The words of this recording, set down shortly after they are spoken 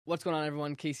What's going on,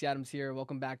 everyone? Casey Adams here.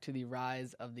 Welcome back to the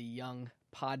Rise of the Young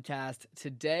podcast.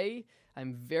 Today,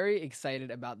 I'm very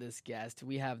excited about this guest.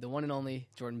 We have the one and only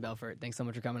Jordan Belfort. Thanks so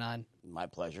much for coming on. My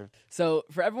pleasure. So,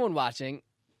 for everyone watching,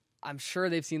 I'm sure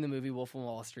they've seen the movie Wolf of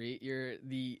Wall Street. You're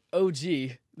the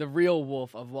OG, the real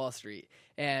Wolf of Wall Street.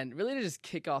 And really to just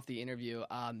kick off the interview,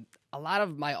 a lot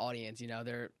of my audience,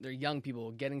 they're young people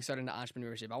getting started into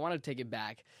entrepreneurship. I want to take it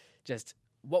back. Just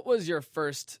what was your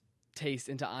first taste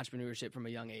into entrepreneurship from a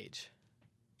young age?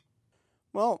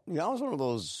 Well, I was one of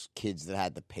those kids that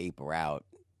had the paper out,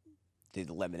 did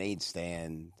the lemonade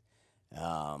stand.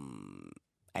 I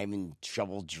even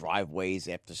shoveled driveways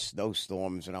after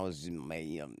snowstorms when I was in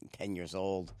my 10 years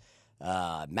old.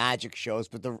 Magic shows,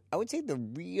 but I would say the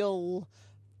real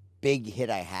big hit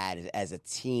I had as a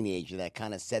teenager that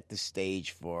kind of set the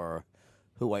stage for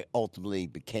who I ultimately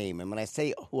became. And when I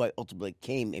say who I ultimately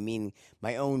became, I mean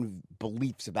my own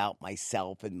beliefs about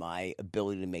myself and my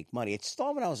ability to make money. It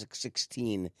started when I was like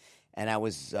 16, and I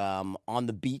was on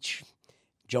the beach,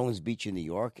 Jones Beach in New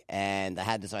York, and I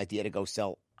had this idea to go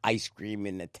sell ice cream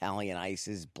and Italian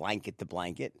ices, blanket to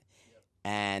blanket. Yep.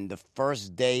 And the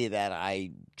first day that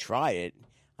I tried it,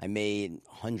 I made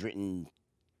 $112,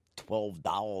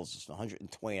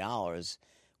 $120,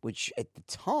 which at the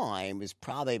time was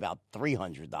probably about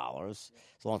 $300. It's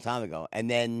a long time ago. And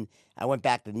then I went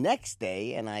back the next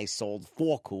day and I sold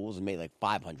 4 cools and made like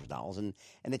 $500. And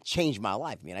it changed my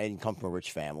life. I mean, I didn't come from a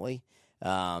rich family.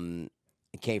 I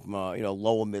came from a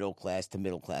lower middle class to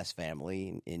middle class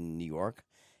family in New York.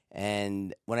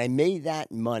 And when I made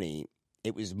that money,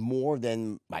 it was more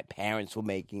than my parents were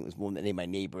making. It was more than any of my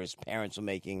neighbors' parents were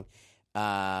making.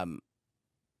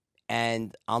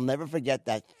 And I'll never forget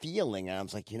that feeling. And I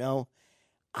was like,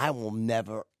 I will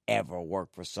never, ever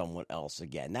work for someone else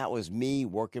again. That was me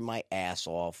working my ass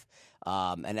off.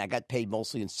 And I got paid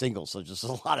mostly in singles, so just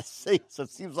a lot of singles. So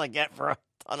it seems like that for a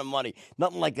ton of money.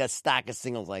 Nothing like a stack of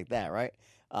singles like that, right?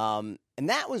 And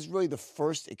that was really the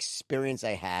first experience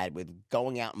I had with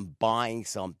going out and buying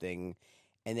something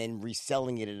and then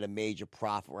reselling it at a major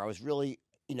profit where I was really,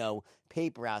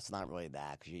 paper out's not really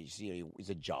that because it's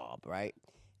a job, right?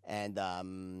 And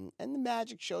the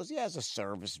magic shows, it's a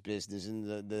service business,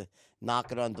 and the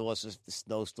knocking on doors with the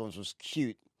snowstorms was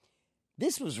cute.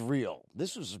 This was real.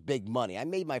 This was big money. I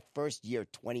made my first year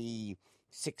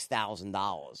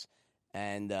 $26,000,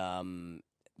 and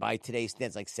by today's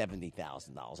standards, like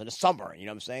 $70,000 in the summer. You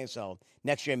know what I'm saying? So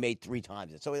next year I made 3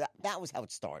 times it. So that was how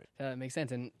it started. That makes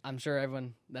sense, and I'm sure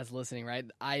everyone that's listening, right?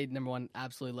 I, number one,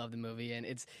 absolutely love the movie, and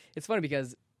it's funny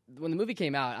because when the movie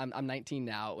came out, I'm 19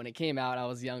 now. When it came out, I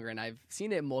was younger, and I've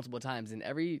seen it multiple times. And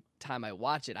every time I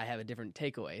watch it, I have a different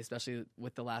takeaway, especially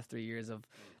with the last 3 years of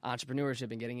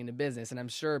entrepreneurship and getting into business. And I'm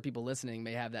sure people listening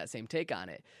may have that same take on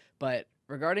it. But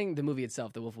regarding the movie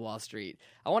itself, The Wolf of Wall Street,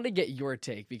 I wanted to get your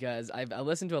take because I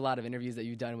listened to a lot of interviews that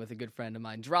you've done with a good friend of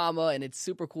mine, Drama, and it's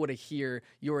super cool to hear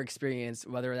your experience,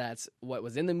 whether that's what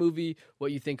was in the movie,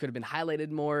 what you think could have been highlighted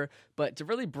more, but to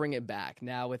really bring it back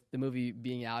now with the movie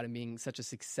being out and being such a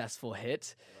successful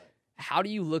hit. How do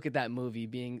you look at that movie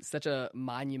being such a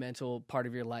monumental part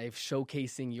of your life,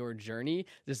 showcasing your journey?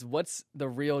 Just what's the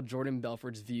real Jordan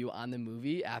Belfort's view on the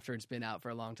movie after it's been out for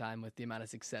a long time with the amount of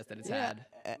success that it's had?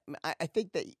 I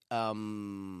think that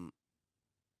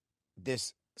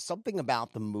there's something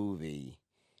about the movie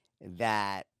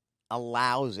that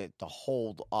allows it to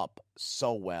hold up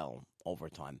so well over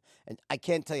time. And I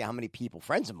can't tell you how many people,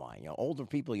 friends of mine, older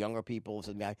people, younger people,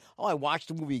 said to me, I watched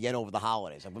the movie again over the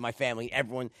holidays. Like with my family,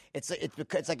 everyone, it's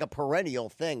like a perennial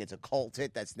thing. It's a cult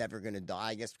hit that's never going to die.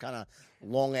 I guess kind of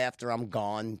long after I'm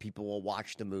gone, people will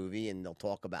watch the movie and they'll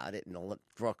talk about it and they'll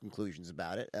draw conclusions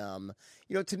about it. To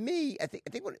me, I think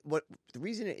what the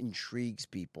reason it intrigues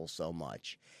people so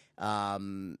much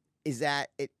is that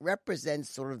it represents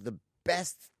sort of the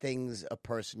best things a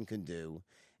person can do,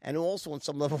 and also on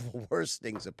some level the worst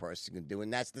things a person can do,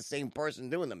 and that's the same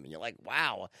person doing them. And you're like,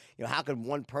 wow, how could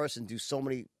one person do so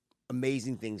many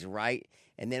amazing things right,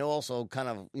 and then also kind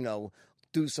of,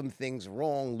 do some things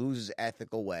wrong, lose his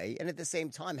ethical way, and at the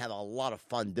same time have a lot of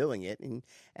fun doing it.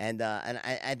 And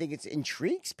I think it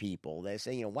intrigues people. They're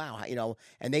saying, wow,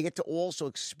 and they get to also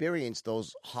experience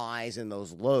those highs and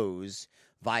those lows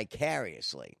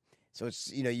vicariously. So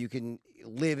it's, you can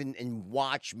live and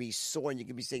watch me soar, and you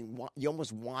can be saying, you're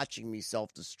almost watching me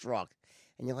self-destruct.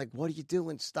 And you're like, what are you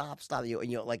doing? Stop. And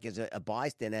you're like as a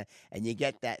bystander, and you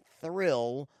get that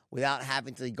thrill without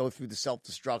having to go through the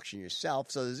self-destruction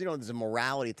yourself. So there's a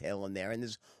morality tale in there. And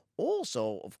there's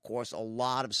also, of course, a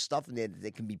lot of stuff in there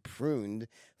that can be pruned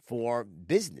for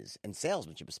business and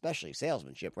salesmanship, especially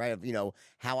salesmanship, right? Of,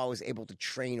 how I was able to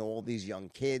train all these young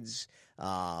kids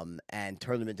and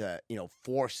turn them into,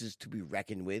 forces to be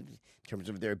reckoned with in terms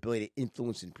of their ability to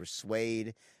influence and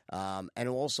persuade, and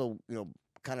also,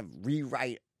 kind of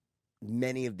rewrite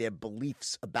many of their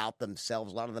beliefs about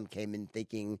themselves. A lot of them came in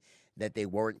thinking that they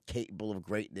weren't capable of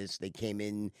greatness. They came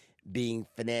in being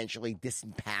financially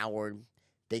disempowered,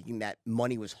 thinking that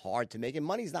money was hard to make. And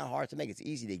money's not hard to make. It's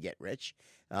easy to get rich.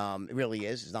 It really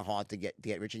is. It's not hard to get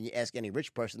rich. And you ask any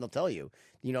rich person, they'll tell you,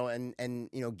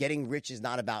 getting rich is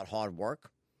not about hard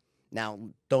work. Now,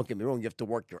 don't get me wrong. You have to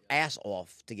work your ass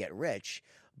off to get rich.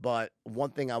 But one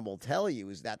thing I will tell you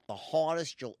is that the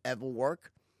hardest you'll ever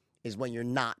work is when you're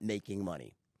not making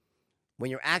money. When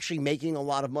you're actually making a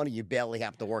lot of money, you barely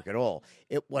have to work at all.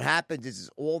 What happens is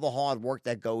all the hard work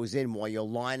that goes in while you're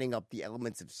lining up the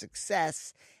elements of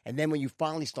success, and then when you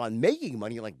finally start making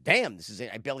money, you're like, damn, this is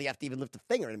it. I barely have to even lift a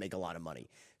finger to make a lot of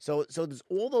money. So there's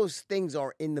all those things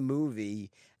are in the movie,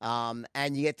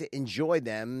 and you get to enjoy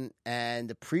them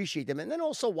and appreciate them, and then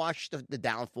also watch the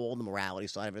downfall, the morality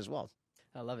side of it as well.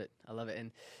 I love it.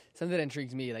 And something that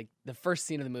intrigues me, like the first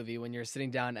scene of the movie when you're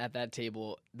sitting down at that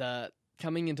table, the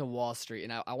coming into Wall Street,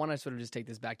 and I want to sort of just take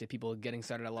this back to people getting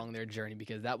started along their journey,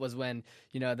 because that was when,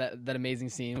 that amazing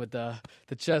scene with the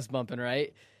chest bumping,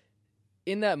 right?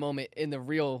 In that moment, in the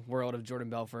real world of Jordan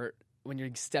Belfort, when you're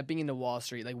stepping into Wall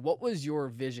Street, like what was your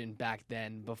vision back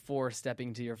then before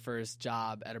stepping to your first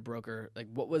job at a broker? Like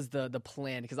what was the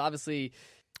plan? Because obviously...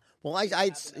 Well,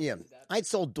 I'd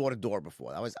sold door to door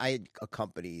before. I had a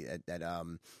company that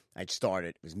I'd started.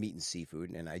 It was meat and seafood,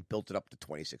 and I built it up to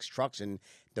 26 trucks. And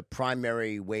the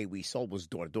primary way we sold was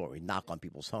door to door. We'd knock on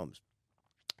people's homes.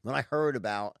 When I heard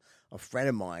about a friend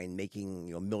of mine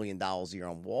making $1 million a year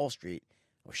on Wall Street,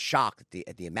 I was shocked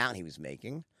at the amount he was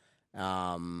making.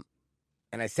 And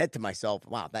I said to myself,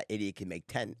 "Wow, if that idiot can make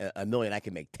 $1 million, I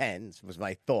can make 10." This was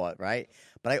my thought, right?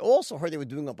 But I also heard they were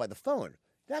doing it by the phone.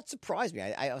 That surprised me.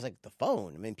 I was like, the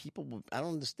phone? I mean, I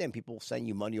don't understand. People send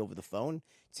you money over the phone.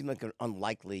 It seemed like an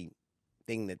unlikely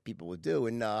thing that people would do.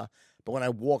 And but when I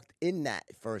walked in that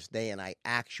first day and I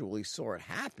actually saw it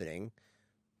happening,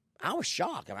 I was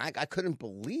shocked. I mean, I couldn't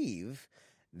believe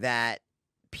that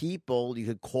you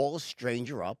could call a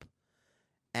stranger up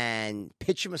and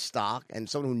pitch him a stock, and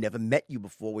someone who never met you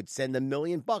before would send $1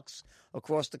 million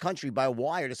across the country by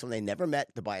wire to someone they never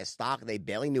met to buy a stock they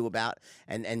barely knew about.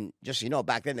 And just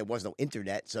back then there was no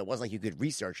internet, so it wasn't like you could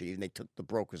research it. Even they took the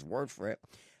broker's word for it.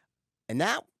 And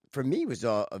that, for me, was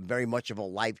a very much of a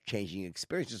life-changing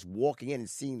experience, just walking in and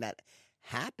seeing that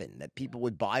happen, that people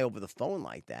would buy over the phone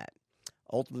like that.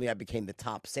 Ultimately, I became the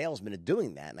top salesman at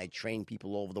doing that, and I trained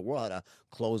people all over the world how to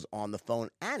close on the phone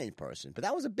and in person. But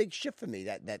that was a big shift for me.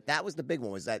 That was the big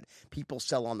one, was that people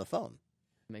sell on the phone.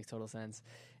 Makes total sense.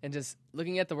 And just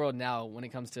looking at the world now, when it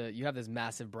comes to, you have this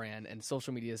massive brand, and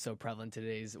social media is so prevalent in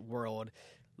today's world.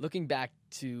 Looking back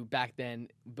then,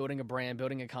 building a brand,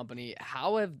 building a company,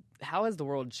 how has the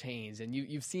world changed? And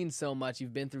you've seen so much,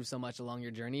 you've been through so much along your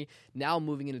journey. Now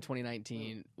moving into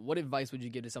 2019, what advice would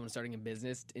you give to someone starting a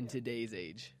business in today's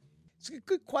age? It's a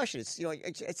good question. It's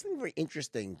it's something very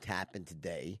interesting to happen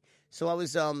today. So I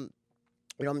was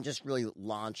I'm just really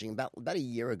launching about a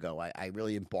year ago. I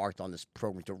really embarked on this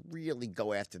program to really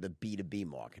go after the B2B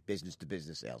market, business to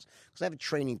business sales, because I have a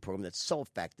training program that's so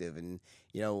effective, and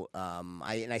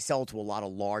I sell to a lot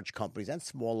of large companies and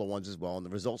smaller ones as well, and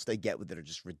the results they get with it are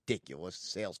just ridiculous.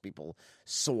 Salespeople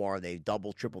soar; they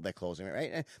double, triple their closing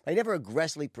rate. Right? I never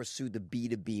aggressively pursued the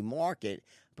B2B market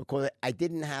because I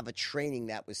didn't have a training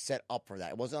that was set up for that.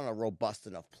 It wasn't on a robust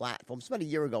enough platform. So about a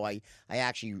year ago, I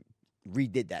actually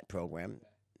redid that program.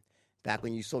 Back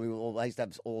when you saw me, I used to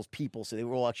have all those people, so they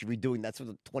were all actually redoing. That's what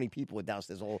the 20 people were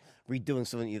downstairs all redoing.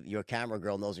 So your camera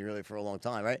girl knows me really for a long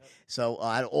time, right? So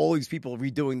I had all these people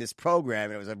redoing this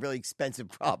program, and it was a really expensive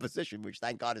proposition, which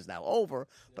thank God is now over.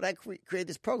 But I created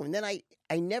this program. And then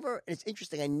I never, it's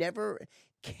interesting, I never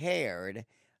cared,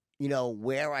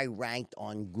 where I ranked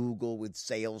on Google with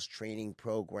sales training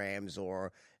programs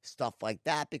or stuff like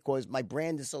that, because my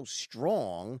brand is so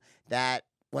strong that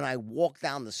when I walk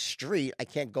down the street, I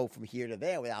can't go from here to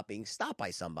there without being stopped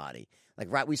by somebody.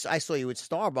 Like, right, I saw you at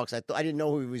Starbucks. I didn't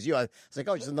know who it was you. I was like,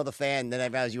 oh, just another fan. And then I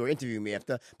realized you were interviewing me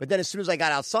after. But then as soon as I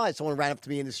got outside, someone ran up to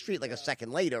me in the street like a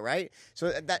second later, right? So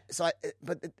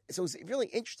it's really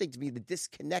interesting to me, the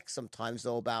disconnect sometimes,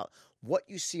 though, about what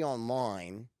you see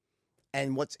online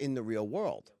and what's in the real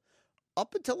world.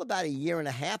 Up until about a year and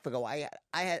a half ago, I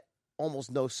had almost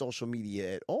no social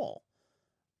media at all.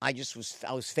 I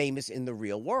was famous in the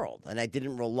real world, and I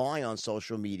didn't rely on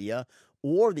social media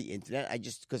or the internet. I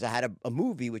just, because I had a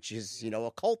movie, which is,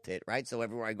 a cult hit, right? So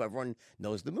everywhere I go, everyone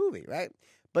knows the movie, right?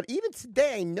 But even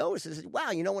today, I noticed, I said,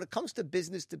 wow, when it comes to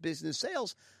business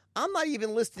sales, I'm not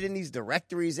even listed in these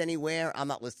directories anywhere. I'm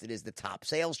not listed as the top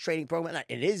sales training program.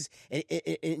 It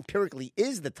empirically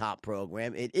is the top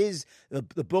program. It is the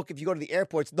book. If you go to the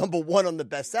airport, it's number one on the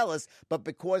bestsellers. But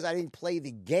because I didn't play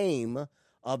the game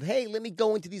of, hey, let me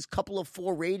go into these couple of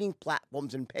 4 rating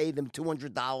platforms and pay them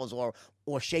 $200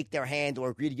 or shake their hand or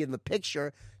agree to give them a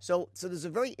picture. So there's a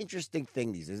very interesting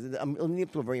thing these days. I'm leading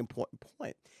up to a very important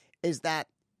point, is that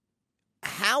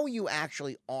how you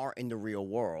actually are in the real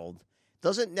world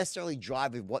doesn't necessarily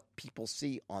drive with what people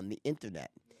see on the internet.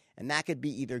 And that could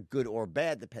be either good or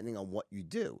bad depending on what you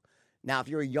do. Now, if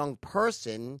you're a young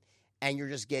person and you're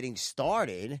just getting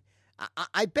started,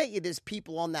 I bet you there's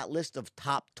people on that list of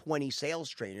top 20 sales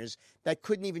trainers that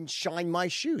couldn't even shine my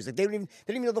shoes. Like they didn't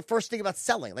even know the first thing about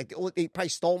selling. Like they probably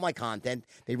stole my content.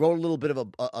 They wrote a little bit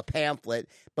of a pamphlet,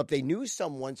 but they knew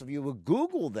someone. So if you would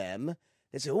Google them,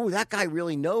 they say, oh, that guy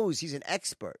really knows. He's an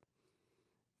expert.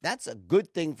 That's a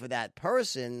good thing for that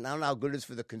person. I don't know how good it is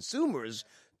for the consumers,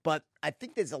 but I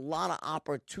think there's a lot of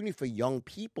opportunity for young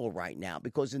people right now,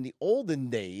 because in the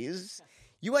olden days,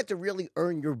 you had to really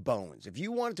earn your bones. If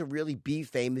you wanted to really be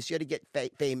famous, you had to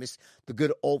get famous the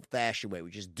good old-fashioned way,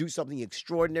 which is do something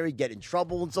extraordinary, get in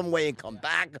trouble in some way, and come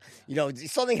back.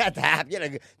 Something had to happen. You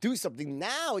had to do something.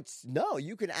 Now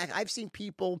you can act. I've seen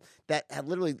people that have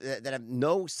that have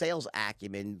no sales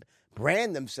acumen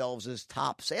brand themselves as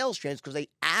top sales trainers because they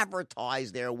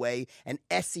advertise their way and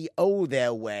SEO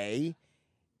their way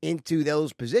into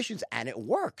those positions, and it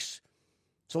works.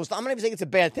 So I'm not even saying it's a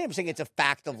bad thing. I'm saying it's a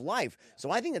fact of life.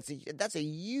 So I think that's a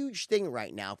huge thing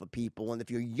right now for people. And if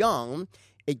you're young,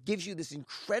 it gives you this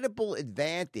incredible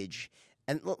advantage.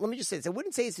 And let me just say this. I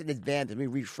wouldn't say it's an advantage. Let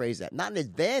me rephrase that. Not an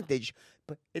advantage,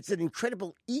 but it's an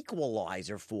incredible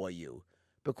equalizer for you,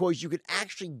 because you could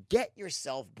actually get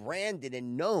yourself branded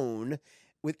and known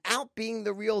without being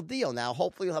the real deal. Now,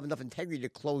 hopefully you'll have enough integrity to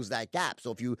close that gap.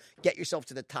 So if you get yourself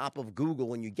to the top of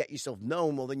Google and you get yourself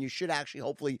known, well, then you should actually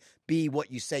hopefully be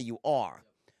what you say you are.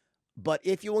 But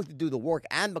if you want to do the work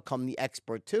and become the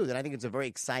expert too, then I think it's a very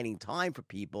exciting time for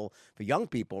young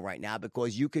people right now,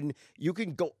 because you can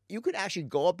actually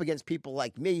go up against people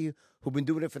like me who've been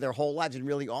doing it for their whole lives and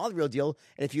really are the real deal.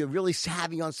 And if you're really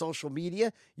savvy on social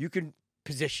media, you can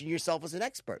position yourself as an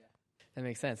expert. That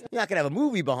makes sense. You're not going to have a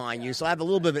movie behind you, so I have a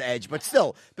little bit of an edge, but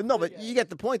still. But you get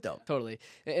the point, though. Totally.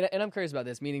 And I'm curious about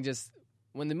this, meaning just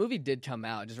when the movie did come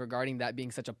out, just regarding that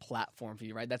being such a platform for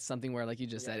you, right? That's something where, like you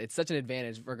just said, it's such an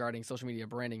advantage regarding social media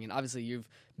branding, and obviously you've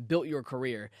built your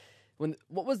career.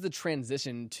 What was the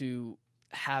transition to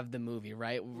have the movie,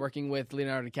 right? Working with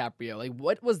Leonardo DiCaprio. Like,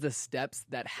 what was the steps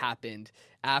that happened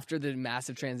after the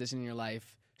massive transition in your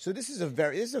life? So this is a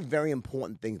very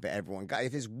important thing for everyone. Guys,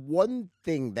 if there's one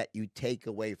thing that you take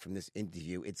away from this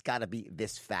interview, it's got to be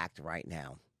this fact right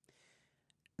now.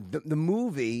 The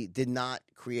movie did not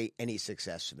create any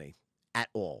success for me at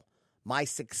all. My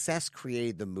success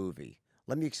created the movie.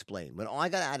 Let me explain. When I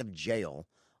got out of jail,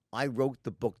 I wrote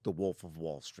the book The Wolf of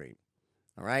Wall Street.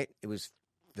 All right?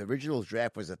 The original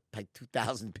draft was like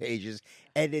 2,000 pages,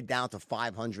 edited down to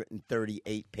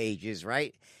 538 pages,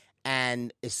 right?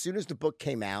 And as soon as the book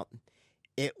came out,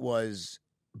 it was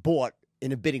bought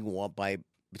in a bidding war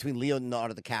between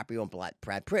Leonardo DiCaprio and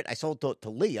Brad Pitt. I sold to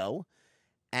Leo,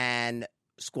 and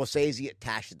Scorsese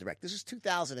attached to direct. This is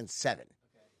 2007.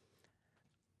 Okay.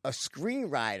 A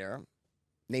screenwriter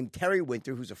named Terry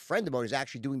Winter, who's a friend of mine, is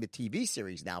actually doing the TV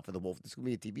series now for The Wolf. This is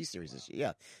going to be a TV series this year.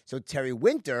 Yeah. So Terry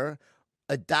Winter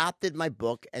adopted my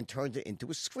book and turned it into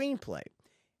a screenplay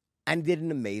and did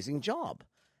an amazing job.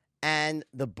 And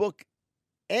the book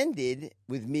ended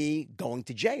with me going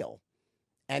to jail.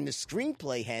 And the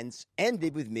screenplay, hence,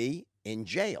 ended with me in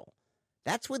jail.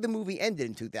 That's where the movie ended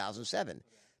in 2007.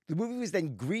 The movie was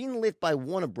then greenlit by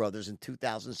Warner Brothers in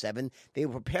 2007. They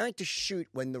were preparing to shoot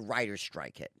when the writer's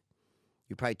strike hit.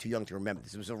 You're probably too young to remember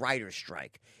this. It was a writer's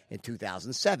strike in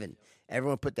 2007.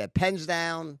 Everyone put their pens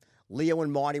down. Leo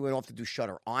and Marty went off to do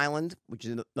Shutter Island, which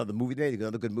is another movie they made,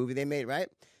 another good movie they made, right?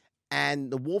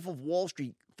 And The Wolf of Wall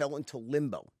Street fell into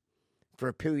limbo for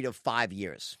a period of 5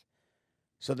 years.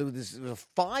 So there was a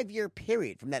 5-year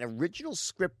period from that original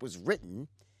script was written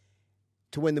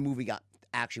to when the movie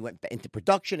actually went into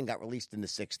production and got released in the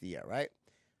 6th year, right?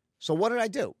 So what did I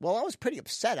do? Well, I was pretty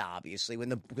upset, obviously,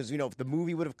 because if the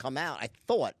movie would have come out, I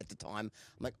thought at the time,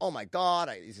 I'm like, oh my God,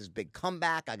 this is a big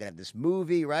comeback. I got to have this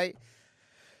movie, right?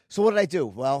 So what did I do?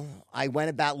 Well, I went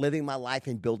about living my life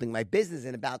and building my business.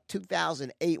 In about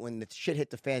 2008, when the shit hit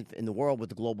the fan in the world with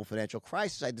the global financial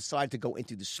crisis, I decided to go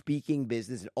into the speaking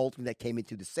business, and ultimately that came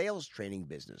into the sales training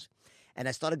business. And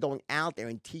I started going out there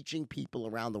and teaching people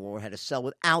around the world how to sell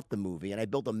without the movie. And I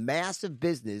built a massive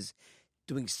business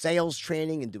doing sales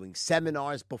training and doing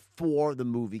seminars before the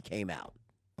movie came out.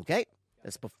 Okay?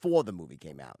 That's before the movie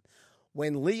came out.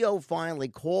 When Leo finally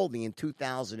called me in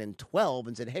 2012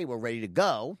 and said, hey, we're ready to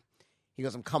go, he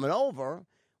goes, I'm coming over.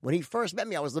 When he first met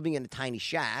me, I was living in a tiny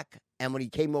shack. And when he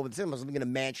came over to see him, I was living in a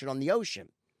mansion on the ocean. And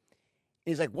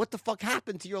he's like, what the fuck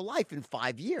happened to your life in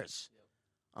 5 years?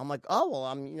 I'm like, oh, well,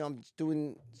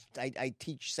 I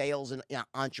teach sales and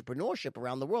entrepreneurship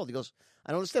around the world. He goes,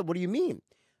 I don't understand. What do you mean?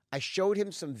 I showed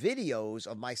him some videos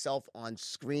of myself on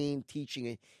screen teaching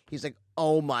it. He's like,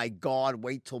 oh, my God,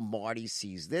 wait till Marty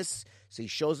sees this. So he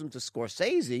shows them to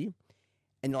Scorsese,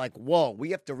 and they're like, whoa,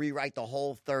 we have to rewrite the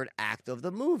whole third act of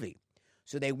the movie.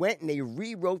 So they went and they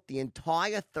rewrote the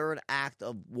entire third act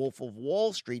of Wolf of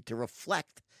Wall Street to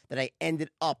reflect that I ended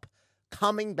up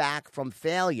coming back from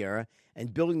failure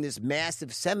and building this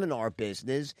massive seminar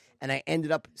business, and I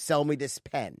ended up selling me this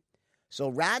pen. So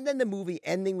rather than the movie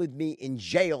ending with me in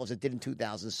jail, as it did in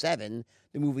 2007,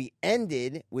 the movie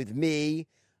ended with me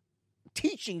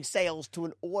teaching sales to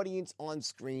an audience on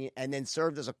screen and then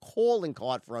served as a calling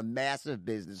card for a massive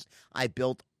business I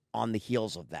built on the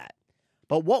heels of that.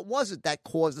 But what was it that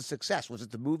caused the success? Was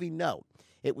it the movie? No.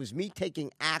 It was me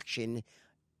taking action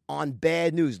on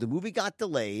bad news. The movie got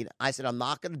delayed. I said, I'm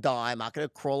not going to die. I'm not going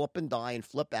to crawl up and die and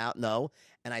flip out. No.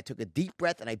 And I took a deep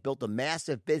breath and I built a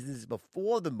massive business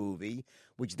before the movie,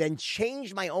 which then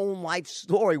changed my own life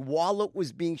story while it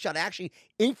was being shot. I actually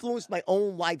influenced my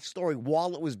own life story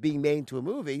while it was being made into a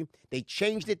movie. They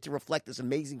changed it to reflect this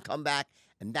amazing comeback,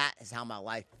 and that is how my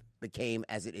life became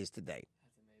as it is today.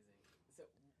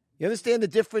 You understand the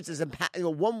difference? Is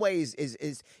one way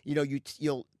is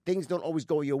things don't always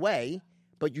go your way,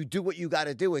 but you do what you got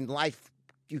to do in life.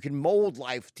 You can mold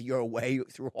life to your way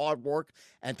through hard work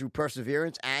and through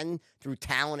perseverance and through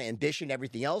talent, ambition,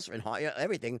 everything else, and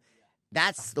everything.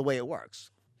 That's the way it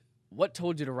works. What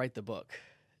told you to write the book?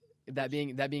 That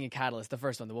being a catalyst, the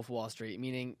first one, The Wolf of Wall Street,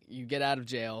 meaning you get out of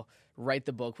jail, write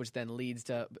the book, which then leads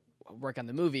to work on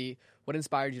the movie. What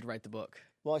inspired you to write the book?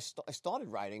 Well, I started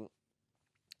writing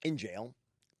in jail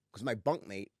because my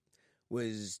bunkmate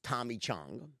was Tommy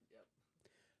Chong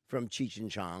from Cheech and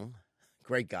Chong,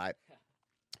 great guy.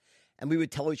 And we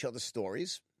would tell each other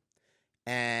stories.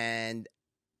 And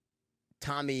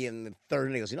Tommy in the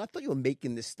third day goes, I thought you were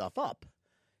making this stuff up.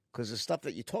 Because the stuff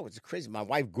that you talk, it's crazy. My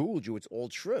wife Googled you. It's all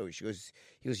true. He goes,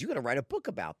 you got to write a book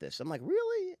about this. I'm like,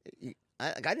 really?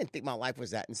 I didn't think my life was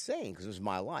that insane because it was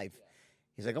my life. Yeah.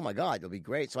 He's like, oh, my God, it'll be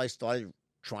great. So I started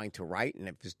trying to write, and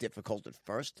it was difficult at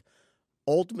first.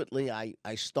 Ultimately, I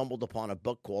stumbled upon a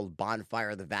book called Bonfire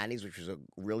of the Vanities, which was a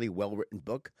really well-written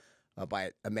book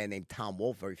by a man named Tom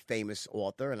Wolfe, very famous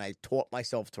author, and I taught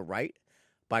myself to write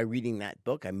by reading that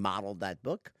book. I modeled that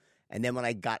book. And then when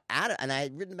I got out and I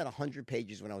had written about 100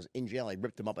 pages when I was in jail. I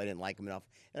ripped them up. I didn't like them enough.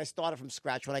 And I started from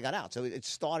scratch when I got out. So it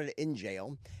started in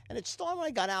jail. And it started when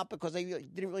I got out because I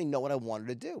didn't really know what I wanted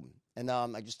to do. And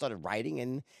I just started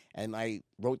writing, and I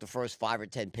wrote the first 5 or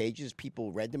 10 pages.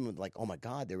 People read them and were like, oh, my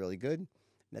God, they're really good. And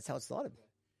that's how it started.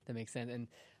 That makes sense. And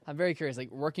I'm very curious,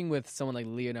 like working with someone like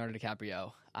Leonardo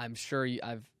DiCaprio, I'm sure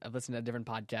I've listened to different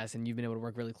podcasts, and you've been able to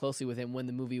work really closely with him when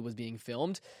the movie was being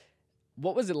filmed.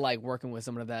 What was it like working with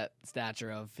someone of that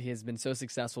stature? He has been so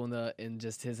successful in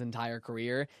just his entire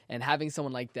career, and having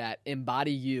someone like that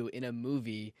embody you in a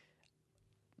movie.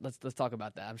 Let's talk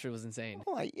about that. I'm sure it was insane.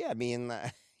 Oh, yeah. I mean,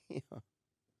 it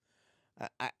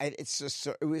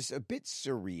was a bit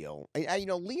surreal.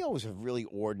 Leo is a really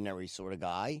ordinary sort of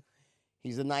guy.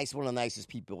 He's one of the nicest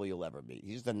people you'll ever meet.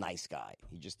 He's just a nice guy.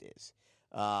 He just is.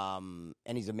 And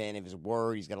he's a man of his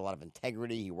word. He's got a lot of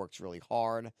integrity. He works really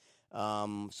hard.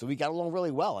 So we got along really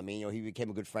well. I mean, he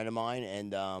became a good friend of mine,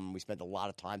 and we spent a lot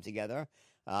of time together.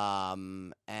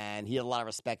 And he had a lot of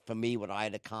respect for me, what I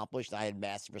had accomplished. I had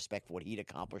massive respect for what he'd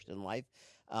accomplished in life.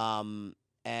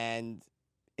 And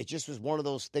it just was one of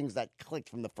those things that clicked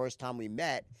from the first time we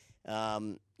met.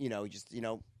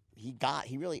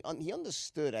 He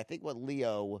understood, I think, what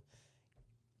Leo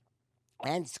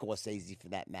and Scorsese, for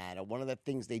that matter, one of the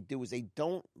things they do is they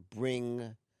don't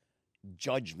bring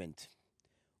judgment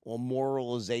or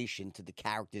moralization to the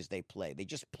characters they play. They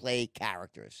just play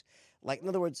characters. Like, in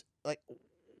other words, like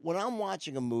when I'm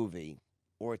watching a movie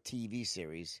or a TV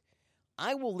series,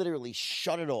 I will literally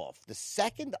shut it off the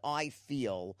second I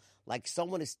feel like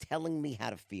someone is telling me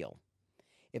how to feel.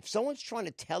 If someone's trying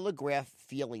to telegraph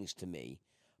feelings to me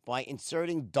by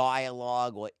inserting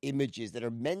dialogue or images that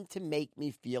are meant to make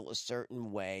me feel a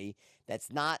certain way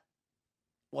that's not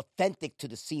authentic to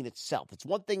the scene itself. It's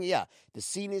one thing, yeah, the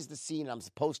scene is the scene. I'm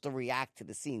supposed to react to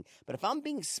the scene. But if I'm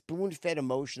being spoon-fed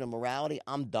emotion or morality,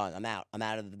 I'm done. I'm out. I'm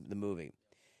out of the movie.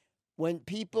 When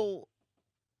people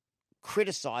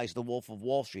criticize The Wolf of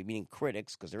Wall Street, meaning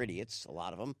critics, because they're idiots, a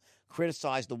lot of them,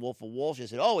 criticize The Wolf of Wall Street and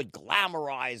said, oh, it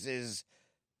glamorizes.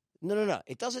 No.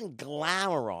 It doesn't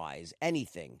glamorize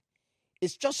anything.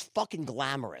 It's just fucking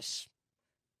glamorous.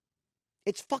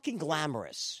 It's fucking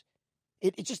glamorous.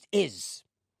 It just is.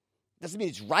 Doesn't mean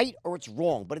it's right or it's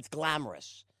wrong, but it's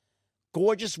glamorous.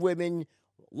 Gorgeous women,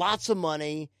 lots of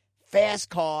money,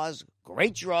 fast cars,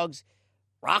 great drugs,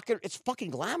 rocket. It's fucking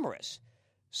glamorous.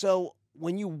 So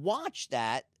when you watch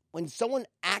that, when someone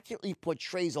accurately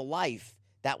portrays a life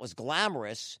that was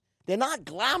glamorous, they're not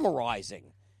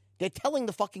glamorizing. They're telling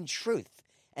the fucking truth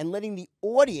and letting the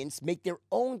audience make their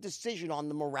own decision on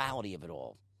the morality of it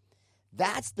all.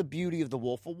 That's the beauty of The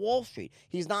Wolf of Wall Street.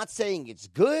 He's not saying it's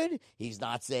good. He's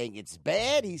not saying it's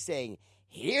bad. He's saying,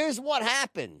 here's what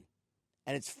happened.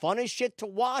 And it's fun as shit to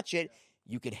watch it.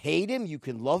 You can hate him. You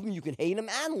can love him. You can hate him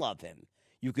and love him.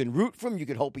 You can root for him. You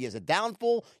can hope he has a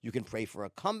downfall. You can pray for a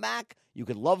comeback. You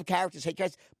can love characters, hate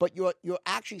characters. But you're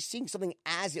actually seeing something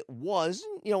as it was.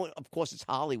 You know, of course, it's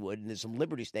Hollywood and there's some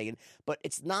liberties taken. But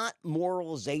it's not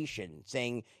moralization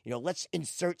saying, you know, let's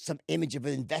insert some image of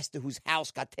an investor whose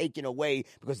house got taken away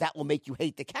because that will make you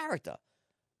hate the character.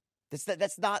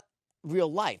 That's not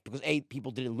real life because, A,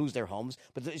 people didn't lose their homes.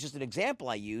 But it's just an example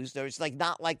I used. There's like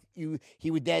not like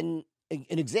he would then, an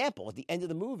example, at the end of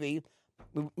the movie,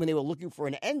 when they were looking for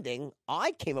an ending,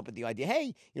 I came up with the idea, hey,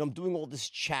 you know, I'm doing all this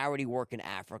charity work in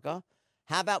Africa.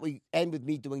 How about we end with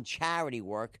me doing charity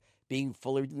work, being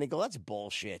fully, and they go, that's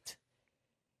bullshit.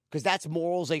 Because that's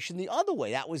moralization the other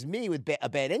way. That was me with a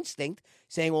bad instinct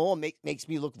saying, well, it makes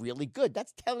me look really good.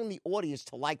 That's telling the audience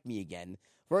to like me again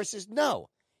versus no.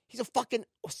 He's a fucking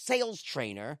sales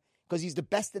trainer because he's the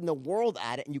best in the world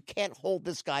at it and you can't hold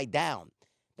this guy down.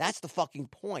 That's the fucking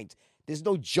point. There's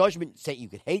no judgment saying you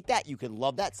can hate that, you can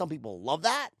love that. Some people love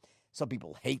that. Some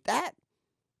people hate that.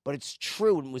 But it's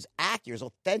true and it was accurate, it's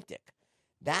authentic.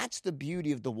 That's the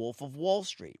beauty of The Wolf of Wall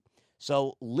Street.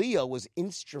 So Leo was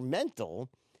instrumental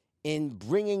in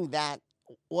bringing that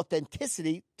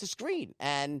authenticity to screen.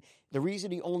 And the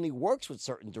reason he only works with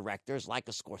certain directors like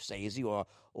a Scorsese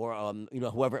or you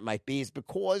know, whoever it might be is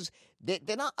because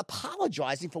they're not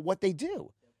apologizing for what they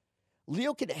do.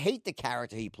 Leo could hate the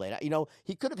character he played. You know,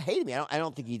 he could have hated me. I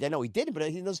don't think he did. No, he didn't, but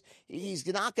he knows he's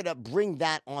not going to bring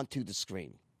that onto the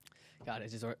screen. God,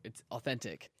 it's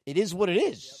authentic. It is what it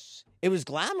is. Yep. It was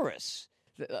glamorous.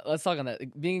 Let's talk on that.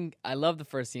 I love the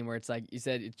first scene where it's like you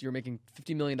said you're making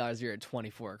 $50 million a year at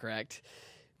 24, correct?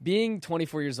 Being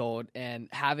 24 years old and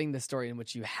having the story in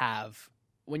which you have,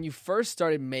 when you first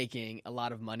started making a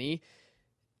lot of money,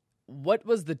 what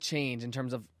was the change in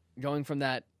terms of going from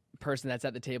that person that's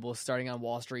at the table starting on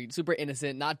Wall Street, super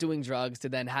innocent, not doing drugs, to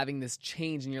then having this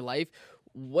change in your life?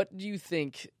 What do you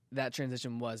think that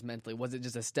transition was mentally? Was it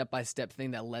just a step-by-step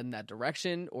thing that led in that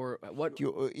direction, or what?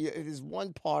 There's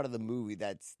one part of the movie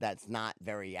that's not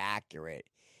very accurate,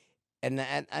 and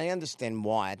I understand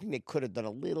why. I think they could have done a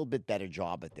little bit better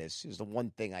job at this. It was the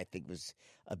one thing I think was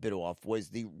a bit off, was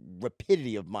the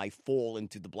rapidity of my fall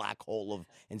into the black hole of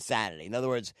insanity. In other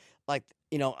words, like,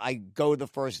 you know, I go the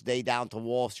first day down to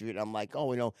Wall Street, and I'm like,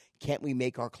 oh, you know, can't we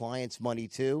make our clients money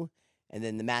too? And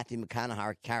then the Matthew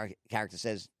McConaughey character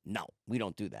says, no, we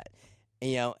don't do that.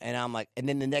 And, you know, and I'm like, and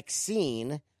then the next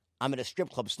scene, I'm at a strip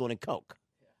club snorting coke.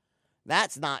 Yeah.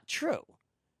 That's not true.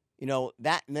 You know,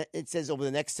 that it says over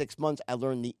the next 6 months, I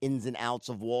learned the ins and outs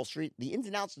of Wall Street. The ins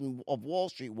and outs of Wall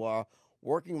Street were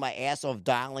working my ass off,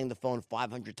 dialing the phone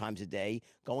 500 times a day,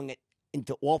 going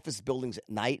into office buildings at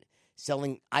night,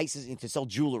 selling ices, to sell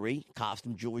jewelry,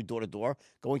 costume jewelry, door to door,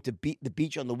 going to the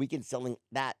beach on the weekend, selling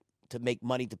that to make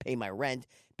money to pay my rent,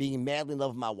 being madly in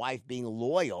love with my wife, being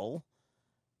loyal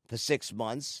for 6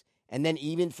 months. And then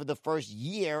even for the first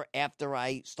year after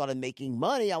I started making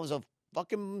money, I was a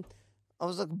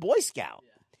Boy Scout. Yeah.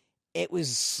 It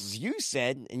was, you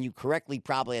said, and you correctly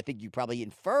I think you probably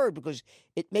inferred, because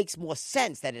it makes more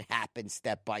sense that it happened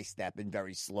step by step and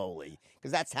very slowly,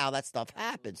 because that's how that stuff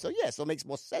happens. So, yeah, so it makes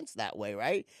more sense that way,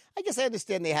 right? I guess I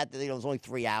understand they had to, it was only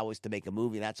 3 hours to make a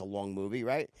movie, and that's a long movie,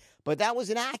 right? But that was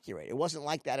inaccurate. It wasn't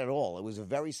like that at all. It was a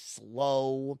very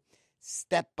slow,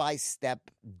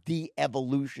 step-by-step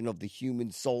de-evolution of the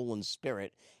human soul and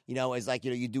spirit. It's like,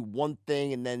 you do one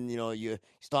thing and then, you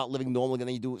start living normally and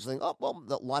then you do something. Oh, well,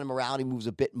 the line of morality moves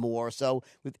a bit more. So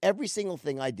with every single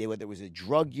thing I did, whether it was a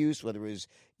drug use, whether it was,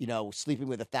 sleeping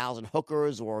with 1,000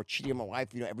 hookers or cheating on my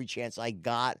wife, every chance I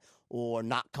got, or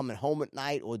not coming home at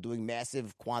night, or doing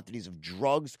massive quantities of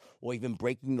drugs, or even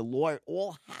breaking the law, it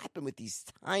all happened with these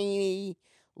tiny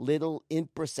little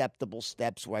imperceptible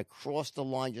steps where I crossed the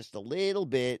line just a little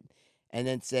bit and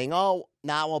then saying, oh,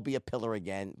 now I'll be a pillar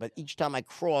again. But each time I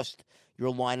crossed, your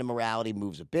line of morality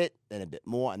moves a bit, then a bit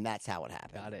more, and that's how it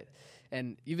happened. Got it.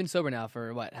 And you've been sober now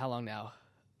for what? How long now?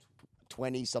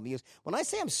 20-something years. When I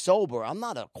say I'm sober, I'm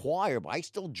not a choir, but I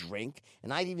still drink,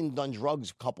 and I've even done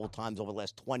drugs a couple of times over the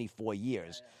last 24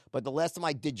 years. But the last time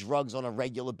I did drugs on a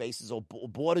regular basis or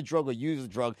bought a drug or used a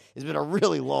drug has been a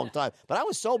really long time. But I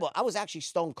was sober. I was actually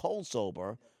stone cold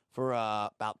sober for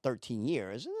about 13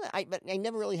 years. But I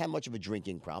never really had much of a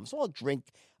drinking problem. So I'll drink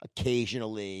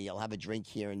occasionally. I'll have a drink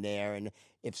here and there. And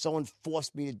if someone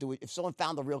forced me to do it, if someone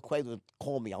found the real Quaalude,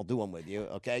 call me. I'll do them with you,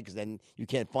 okay? Because then you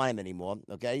can't find them anymore,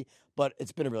 okay? But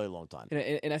it's been a really long time.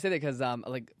 And I say that because,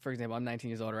 like, for example, I'm 19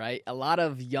 years old, right? A lot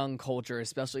of young culture,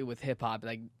 especially with hip-hop,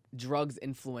 like, drugs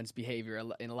influence behavior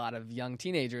in a lot of young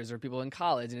teenagers or people in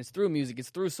college, and it's through music, it's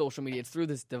through social media, it's through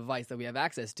this device that we have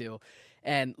access to.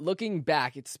 And looking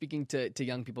back, it's speaking to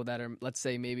young people that are, let's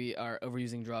say, maybe are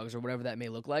overusing drugs or whatever that may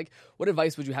look like. What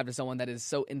advice would you have to someone that is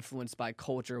so influenced by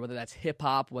culture, whether that's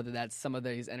hip-hop, whether that's some of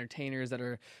these entertainers that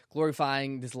are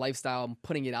glorifying this lifestyle and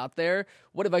putting it out there?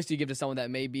 What advice do you give to someone that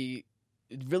may be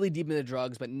really deep into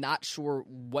drugs but not sure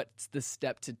what's the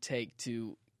step to take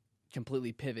to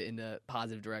completely pivot in a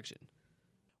positive direction?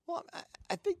 Well,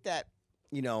 I think that,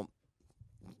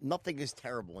 nothing is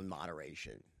terrible in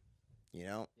moderation,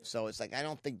 So it's like, I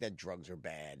don't think that drugs are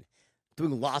bad.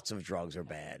 Doing lots of drugs are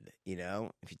bad,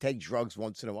 If you take drugs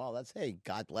once in a while, that's, hey,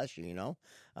 God bless you,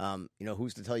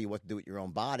 Who's to tell you what to do with your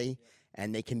own body?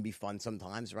 And they can be fun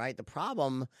sometimes, right? The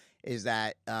problem is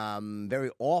that very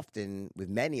often with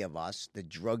many of us, the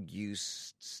drug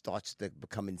use starts to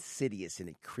become insidious and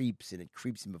it creeps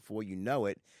and before you know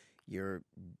it, you're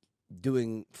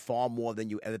doing far more than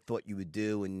you ever thought you would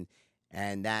do.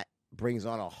 And that brings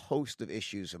on a host of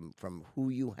issues from who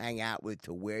you hang out with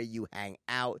to where you hang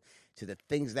out to the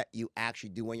things that you actually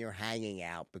do when you're hanging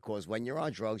out. Because when you're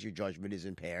on drugs, your judgment is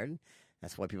impaired.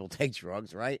 That's why people take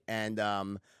drugs, right? And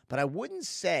but I wouldn't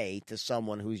say to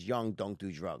someone who's young, don't do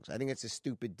drugs. I think it's a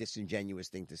stupid, disingenuous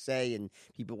thing to say, and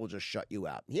people will just shut you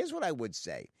out. Here's what I would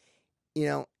say.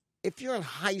 If you're in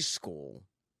high school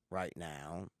right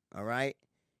now, all right,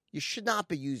 you should not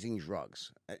be using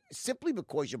drugs simply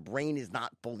because your brain is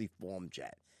not fully formed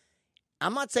yet.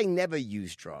 I'm not saying never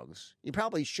use drugs. You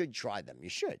probably should try them. You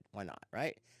should. Why not,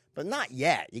 right? But not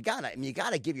yet. You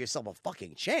gotta give yourself a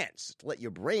fucking chance to let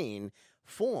your brain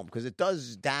form, because it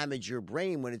does damage your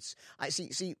brain when it's. I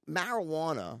see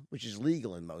marijuana, which is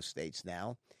legal in most states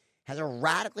now, has a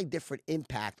radically different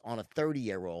impact on a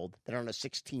 30-year-old than on a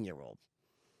 16-year-old.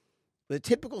 The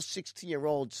typical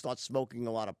 16-year-old starts smoking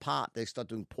a lot of pot. They start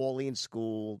doing poorly in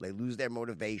school. They lose their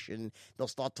motivation. They'll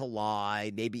start to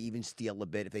lie, maybe even steal a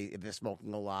bit if they're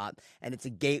smoking a lot. And it's a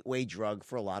gateway drug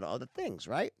for a lot of other things,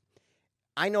 right?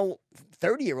 I know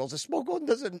 30-year-olds that smoke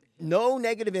no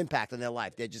negative impact on their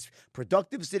life. They're just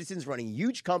productive citizens running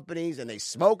huge companies, and they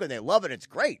smoke and they love it. It's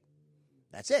great.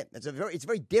 That's it. It's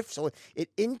very different. So it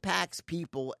impacts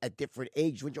people at different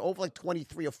ages. When you're over like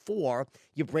 23 or 4,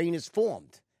 your brain is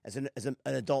formed as an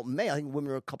adult male. I think women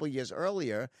were a couple of years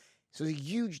earlier. So there's a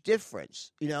huge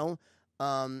difference,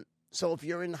 So if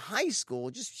you're in high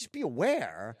school, just be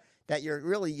aware that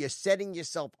you're setting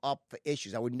yourself up for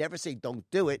issues. I would never say don't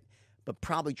do it, but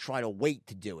probably try to wait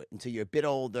to do it until you're a bit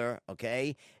older,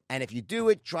 okay? And if you do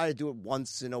it, try to do it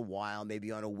once in a while,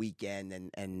 maybe on a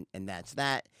weekend, and that's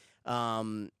that.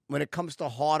 When it comes to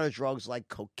harder drugs like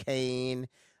cocaine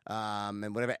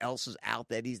and whatever else is out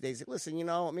there these days,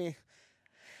 listen,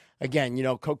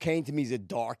 again, cocaine to me is a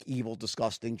dark, evil,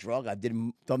 disgusting drug. I've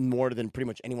done more than pretty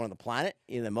much anyone on the planet,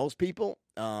 than most people,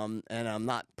 and I'm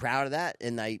not proud of that.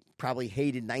 And I probably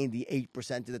hated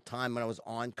 98% of the time when I was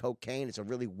on cocaine. It's a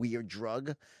really weird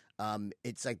drug.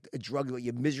 It's like a drug that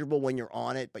you're miserable when you're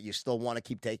on it, but you still want to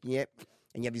keep taking it.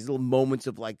 And you have these little moments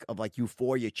of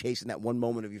euphoria. You're chasing that one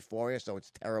moment of euphoria, so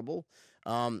it's terrible.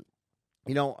 I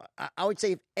would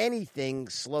say if anything,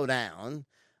 slow down.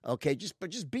 Okay, just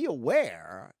be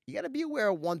aware. You got to be aware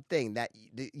of one thing, that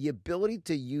the ability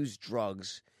to use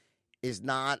drugs is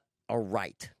not a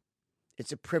right.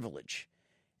 It's a privilege.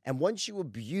 And once you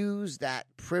abuse that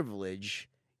privilege,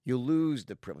 you lose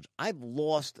the privilege. I've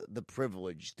lost the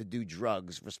privilege to do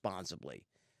drugs responsibly.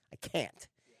 I can't.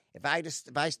 If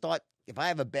I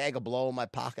have a bag of blow in my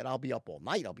pocket, I'll be up all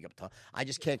night. I'll be up. I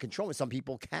just can't control it. Some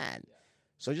people can.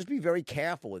 So just be very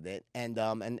careful with it, and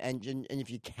if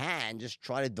you can, just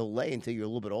try to delay until you're a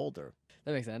little bit older.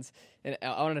 That makes sense. And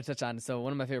I wanted to touch on, so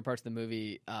one of my favorite parts of the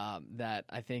movie that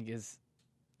I think is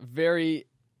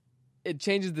it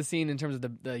changes the scene in terms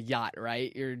of the yacht,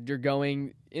 right? You're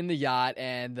going in the yacht,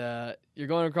 and you're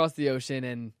going across the ocean,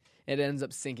 and it ends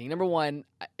up sinking. Number one,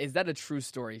 is that a true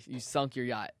story? You sunk your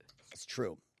yacht? It's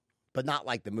true, but not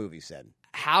like the movie said.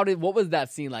 What was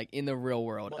that scene like in the real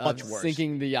world? Much worse.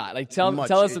 Sinking the yacht. Like tell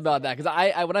us about that, because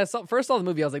I when I first saw the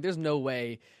movie, I was like, "There's no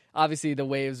way." Obviously, the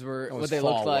waves were what they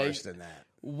looked like. Worse than that.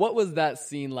 What was that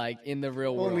scene like in the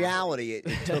real world? In reality, it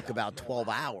took about 12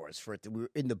 hours for it. We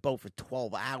were in the boat for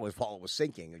 12 hours while it was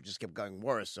sinking. It just kept going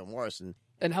worse and worse.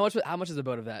 And how much is a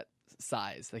boat of that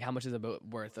size? Like, how much is a boat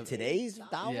worth? Today's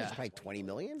dollars? Yeah. Probably $20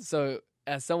 million. So,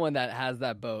 as someone that has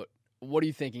that boat, what are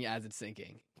you thinking as it's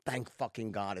sinking? Thank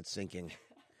fucking God it's sinking.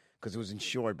 Because it was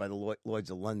insured by the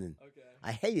Lloyd's of London. Okay.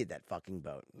 I hated that fucking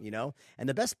boat, And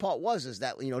the best part is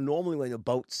that, normally when a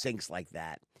boat sinks like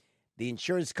that, the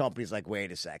insurance company's like,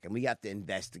 wait a second, we have to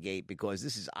investigate because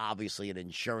this is obviously an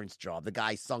insurance job. The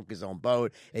guy sunk his own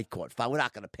boat. It caught fire. We're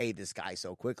not going to pay this guy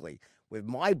so quickly. With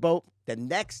my boat, the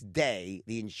next day,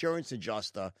 the insurance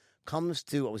adjuster comes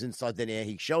to, I was in Sardinia,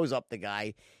 he shows up, the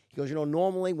guy. He goes,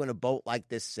 normally when a boat like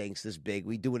this sinks this big,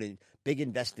 we do a big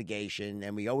investigation,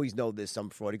 and we always know there's some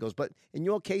fraud. He goes, but in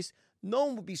your case, no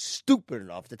one would be stupid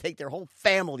enough to take their whole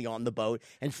family on the boat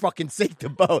and fucking sink the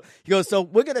boat. He goes, so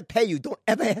we're going to pay you. Don't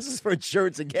ever ask us for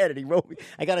insurance again. And he wrote me,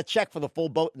 I got a check for the full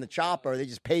boat and the chopper. They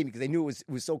just paid me because they knew it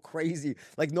was so crazy.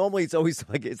 Like normally it's always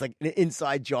like, it's like an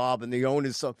inside job and the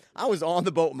owner's so, I was on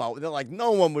the boat. They're like,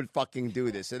 no one would fucking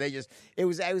do this. So it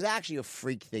was actually a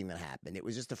freak thing that happened. It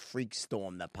was just a freak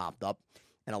storm that popped up.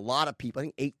 And a lot of people, I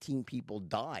think 18 people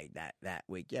died that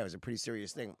week. Yeah, it was a pretty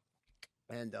serious thing.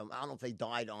 And I don't know if they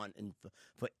died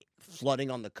for flooding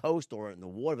on the coast or in the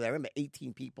water, but I remember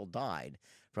 18 people died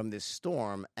from this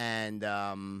storm. And,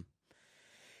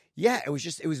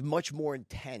 it was much more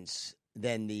intense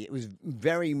than it was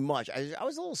very much. I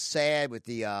was a little sad with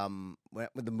the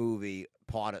movie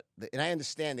part of and I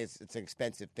understand it's an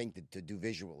expensive thing to do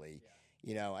visually.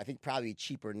 Yeah. I think probably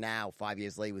cheaper now, 5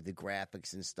 years later, with the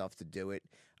graphics and stuff to do it.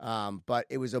 But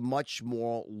it was a much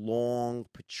more long,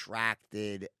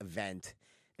 protracted event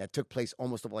that took place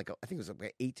almost I think it was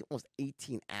like almost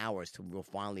 18 hours till we were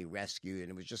finally rescued,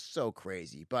 and it was just so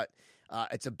crazy. But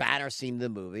it's a banner scene in the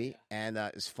movie, and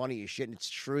it's funny as shit. And it's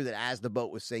true that as the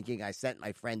boat was sinking, I sent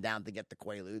my friend down to get the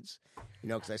Quaaludes,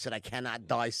 because I said I cannot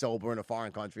die sober in a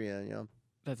foreign country.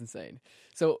 That's insane.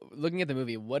 So, looking at the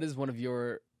movie, what is one of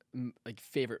your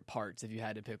favorite parts if you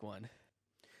had to pick one?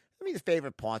 I mean, the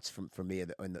favorite parts for me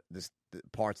are the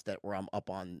parts that where I'm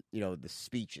up on, the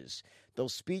speeches.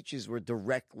 Those speeches were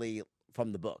directly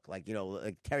from the book. Like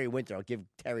Terry Winter, I'll give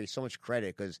Terry so much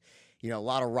credit because, a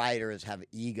lot of writers have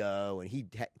ego.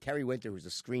 And Terry Winter, who's a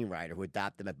screenwriter who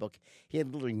adapted my book, he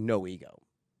had literally no ego.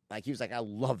 Like, he was like, I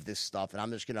love this stuff, and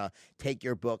I'm just going to take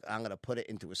your book, I'm going to put it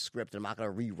into a script, and I'm not going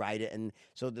to rewrite it. And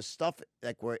so the stuff,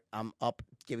 like, where I'm up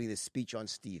giving this speech on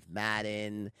Steve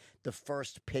Madden, the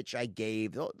first pitch I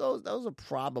gave, those are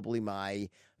probably my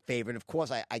favorite. Of course,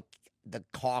 the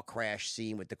car crash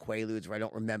scene with the Quaaludes where I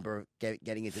don't remember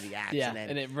getting into the accident. Yeah,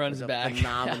 and it runs back.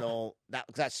 Phenomenal.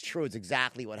 That's true. It's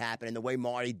exactly what happened. And the way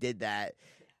Marty did that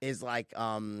is like,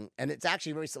 and it's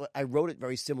actually very, I wrote it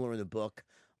very similar in the book.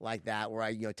 Like that, where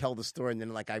I tell the story and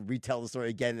then I retell the story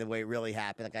again the way it really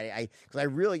happened. Like because I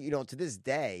really to this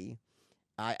day,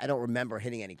 I don't remember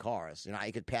hitting any cars.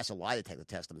 I could pass a lie detector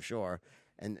test, I'm sure,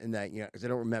 and that because I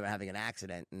don't remember having an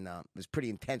accident. And it was pretty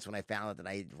intense when I found out that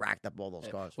I racked up all those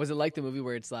cars. Was it like the movie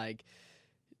where it's like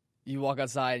you walk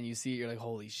outside and you see it, you're like,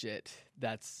 holy shit,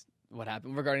 that's what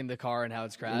happened regarding the car and how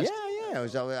it's crashed? Yeah.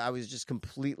 I was just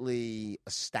completely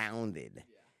astounded,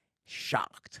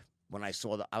 shocked. When I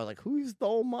saw that, I was like, who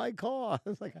stole my car? I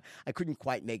was like, I couldn't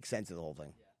quite make sense of the whole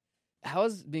thing. How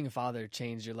has being a father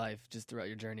changed your life just throughout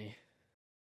your journey?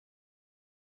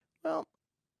 Well,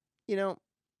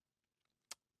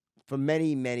 for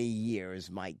many, many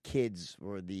years, my kids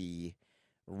were the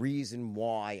reason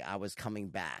why I was coming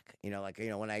back. When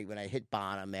I hit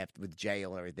bottom with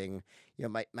jail and everything,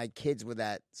 my kids were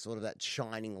that sort of that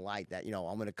shining light that, I'm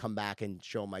going to come back and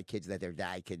show my kids that their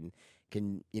dad can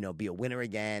be a winner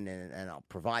again, and I'll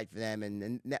provide for them.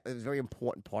 And that was a very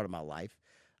important part of my life.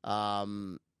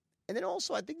 And And then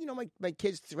also, I think, my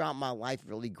kids throughout my life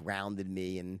really grounded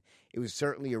me, and it was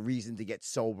certainly a reason to get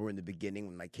sober in the beginning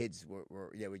when my kids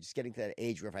were just getting to that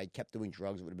age where if I had kept doing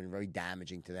drugs, it would have been very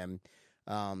damaging to them.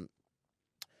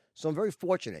 So I'm very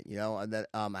fortunate, that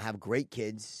I have great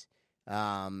kids,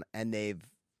 and they've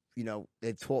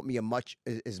taught me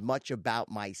as much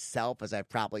about myself as I've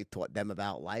probably taught them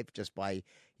about life, just by,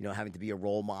 having to be a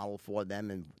role model for them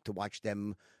and to watch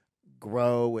them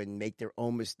grow and make their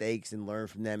own mistakes and learn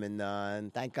from them.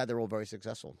 And thank God they're all very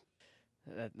successful.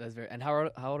 That's very. And how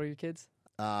old are your kids?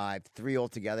 I have 3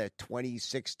 altogether: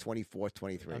 26, 24,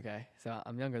 23. Okay, so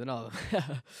I'm younger than all of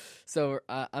them. So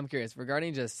I'm curious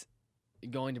regarding just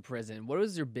going to prison. What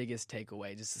was your biggest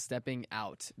takeaway? Just stepping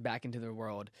out back into the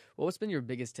world. What's been your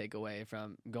biggest takeaway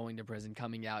from going to prison,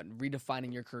 coming out, and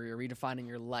redefining your career, redefining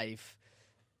your life?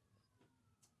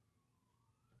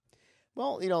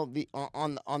 Well,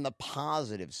 on the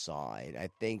positive side, I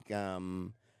think.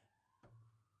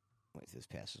 Wait, this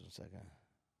passes 1 second.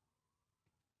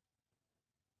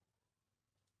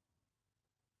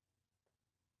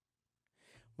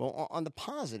 Well, on the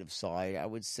positive side, I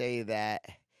would say that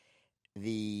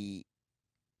the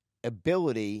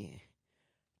ability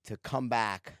to come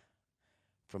back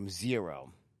from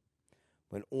zero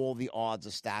when all the odds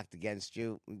are stacked against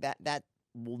you, that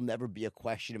will never be a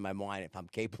question in my mind if I'm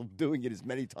capable of doing it as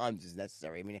many times as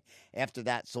necessary. I mean, after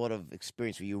that sort of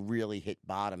experience where you really hit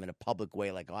bottom in a public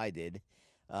way like I did,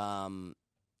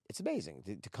 it's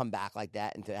amazing to come back like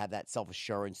that and to have that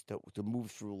self-assurance to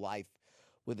move through life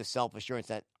with the self-assurance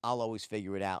that I'll always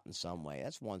figure it out in some way.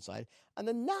 That's one side. On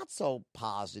the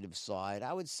not-so-positive side,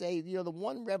 I would say, the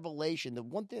one revelation, the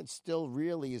one thing that still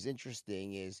really is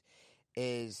interesting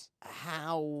is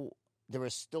how there are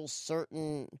still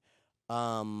certain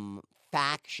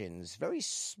factions, very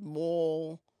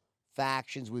small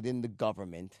factions within the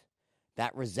government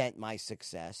that resent my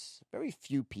success. Very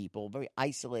few people, very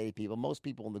isolated people. Most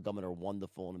people in the government are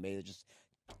wonderful and amazing. They're just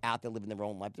out there living their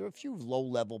own life. There are a few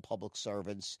low-level public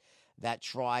servants that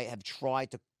have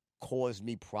tried to cause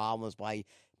me problems by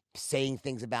saying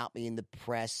things about me in the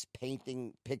press,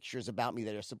 painting pictures about me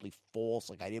that are simply false,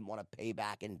 like I didn't want to pay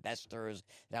back investors,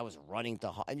 that I was running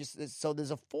to so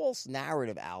there's a false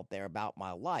narrative out there about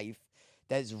my life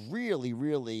that is really,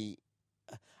 really,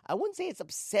 I wouldn't say it's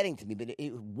upsetting to me, but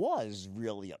it was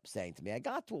really upsetting to me. I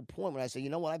got to a point when I said, you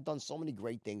know what, I've done so many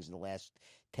great things in the last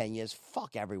 10 years.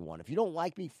 Fuck everyone. If you don't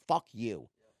like me, fuck you.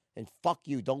 And fuck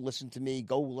you. Don't listen to me.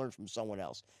 Go learn from someone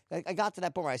else. I got to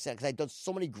that point where I said, because I'd done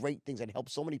so many great things, I'd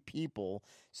helped so many people.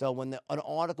 So when an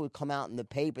article would come out in the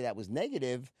paper that was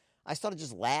negative, I started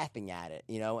just laughing at it,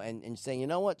 and saying, you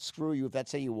know what, screw you. If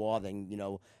that's how you are, then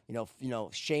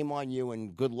shame on you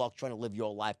and good luck trying to live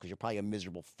your life because you're probably a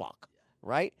miserable fuck,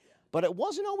 right? But it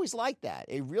wasn't always like that.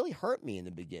 It really hurt me in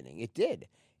the beginning. It did.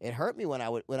 It hurt me when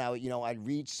I'd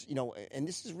read, and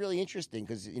this is really interesting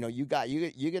because, you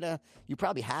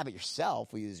probably have it yourself.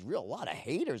 There's a lot of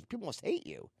haters. People must hate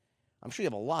you. I'm sure you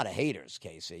have a lot of haters,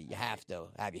 Casey. You have to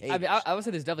have your haters. I would say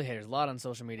there's definitely haters. A lot on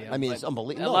social media. I mean, it's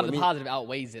unbelievable. A lot of the positive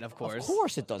outweighs it, of course. Of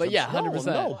course it does. But yeah, 100%.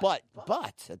 No, but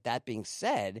that being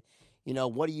said,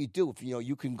 what do you do if,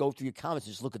 you can go through your comments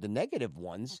and just look at the negative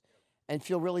ones and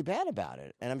feel really bad about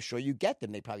it. And I'm sure you get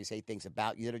them. They probably say things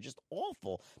about you that are just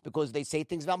awful because they say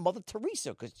things about Mother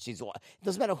Teresa because it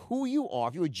doesn't matter who you are.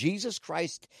 If you were Jesus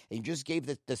Christ and you just gave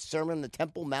the sermon on the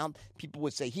Temple Mount, people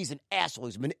would say he's an asshole.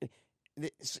 You know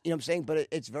what I'm saying? But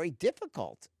it's very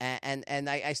difficult. And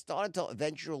I started to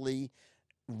eventually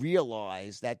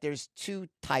realize that there's 2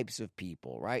 types of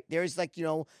people, right? There's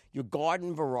your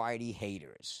garden variety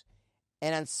haters.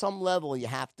 And on some level, you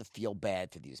have to feel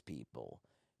bad for these people.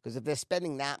 Because if they're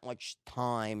spending that much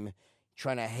time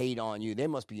trying to hate on you, they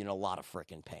must be in a lot of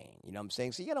freaking pain. You know what I'm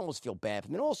saying? So you got to almost feel bad for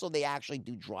them. And also, they actually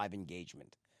do drive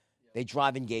engagement. They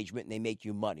drive engagement and they make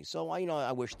you money. So,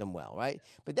 I wish them well, right?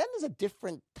 But then there's a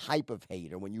different type of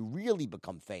hater when you really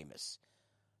become famous.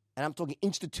 And I'm talking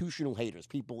institutional haters,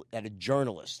 people that are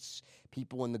journalists,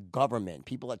 people in the government,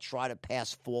 people that try to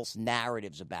pass false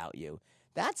narratives about you.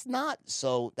 That's not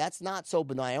so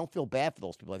benign. I don't feel bad for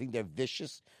those people. I think they're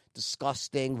vicious,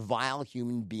 disgusting, vile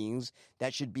human beings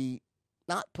that should be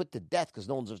not put to death because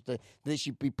they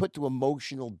should be put to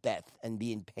emotional death and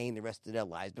be in pain the rest of their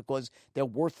lives because they're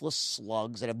worthless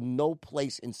slugs that have no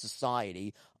place in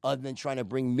society other than trying to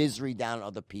bring misery down on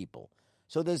other people.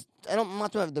 So I'm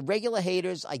not talking about the regular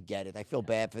haters. I get it. I feel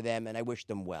bad for them and I wish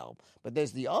them well. But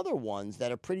there's the other ones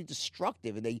that are pretty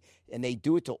destructive and they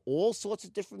do it to all sorts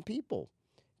of different people.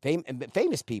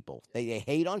 Famous people. They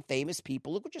hate on famous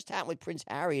people. Look what just happened with Prince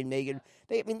Harry and Meghan.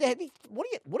 What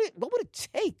would it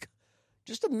take?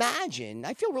 Just imagine.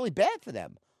 I feel really bad for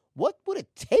them. What would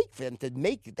it take for them to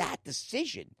make that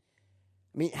decision?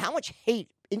 I mean, how much hate,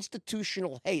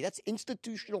 institutional hate, that's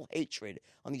institutional hatred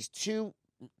on these two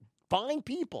fine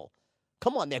people.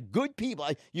 Come on, they're good people.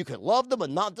 You could love them or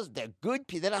not. They're good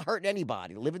people. They're not hurting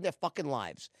anybody, living their fucking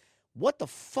lives. What the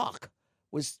fuck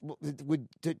would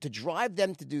to drive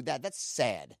them to do that? That's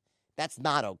sad. That's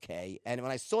not okay. And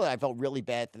when I saw that, I felt really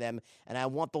bad for them. And I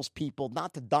want those people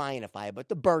not to die in a fire, but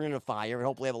to burn in a fire and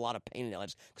hopefully have a lot of pain in their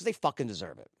lives because they fucking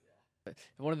deserve it.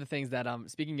 One of the things that,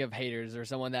 speaking of haters or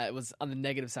someone that was on the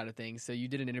negative side of things, so you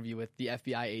did an interview with the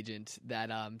FBI agent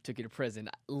that took you to prison.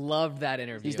 Loved that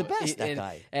interview. He's the best, that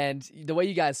guy. And the way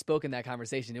you guys spoke in that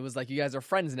conversation, it was like you guys are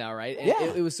friends now, right? And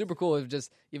yeah. It was super cool. It was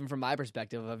just, even from my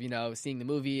perspective of, seeing the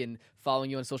movie and following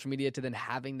you on social media to then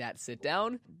having that sit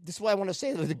down. This is what I want to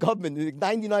say. The government,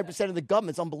 99% of the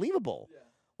government's unbelievable. Yeah.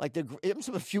 Like there's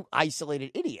a few isolated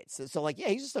idiots. So like, yeah,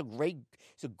 he's a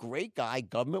great guy,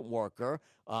 government worker,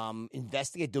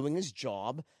 investigator, doing his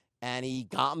job, and he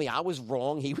got me. I was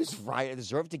wrong. He was right. I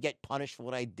deserved to get punished for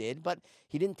what I did, but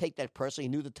he didn't take that personally. He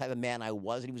knew the type of man I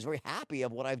was, and he was very happy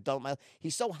of what I've done.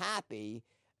 He's so happy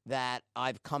that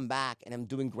I've come back and I'm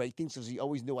doing great things because he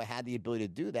always knew I had the ability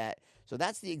to do that. So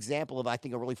that's the example of, I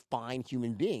think, a really fine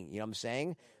human being. You know what I'm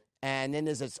saying? And then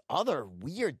there's this other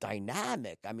weird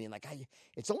dynamic. I mean, like,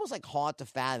 it's almost like hard to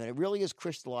fathom. It really is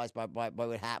crystallized by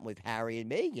what happened with Harry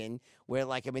and Meghan, where,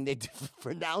 like, I mean, they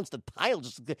pronounced the title,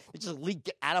 it just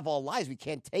leaked out of our lives. We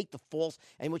can't take the false.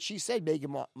 And what she said,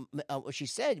 Meghan, what she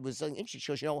said was something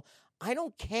interesting. She goes, I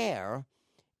don't care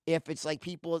if it's like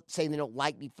people saying they don't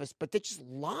like me, but they're just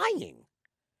lying.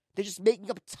 They're just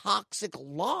making up toxic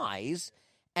lies,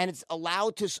 and it's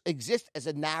allowed to exist as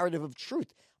a narrative of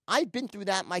truth. I've been through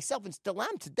that myself and still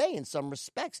am today in some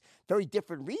respects, very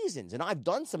different reasons. And I've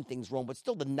done some things wrong, but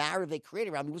still the narrative they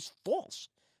created around me was false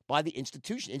by the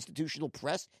institutional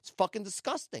press. It's fucking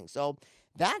disgusting. So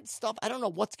that stuff, I don't know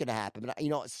what's going to happen.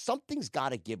 But, something's got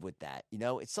to give with that.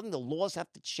 It's something the laws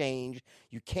have to change.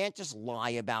 You can't just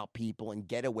lie about people and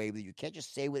get away with it. You can't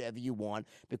just say whatever you want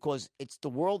because it's the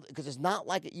world, because it's not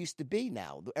like it used to be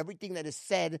now. Everything that is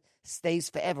said stays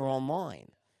forever online.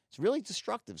 It's really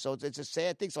destructive. So it's a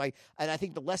sad thing. So I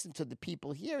think the lesson to the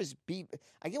people here is when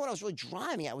I was really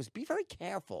driving, I was be very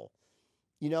careful.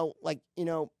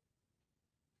 The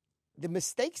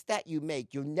mistakes that you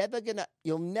make, you'll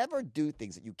never do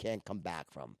things that you can't come back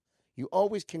from. You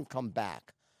always can come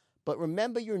back. But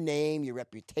remember your name, your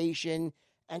reputation,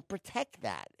 and protect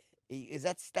that.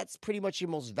 That's pretty much your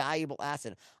most valuable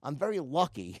asset. I'm very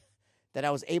lucky that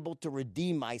I was able to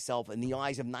redeem myself in the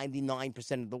eyes of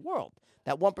 99% of the world.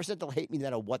 That 1% they'll hate me no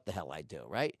matter what the hell I do,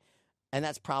 right? And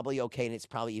that's probably okay, and it's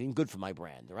probably even good for my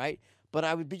brand, right? But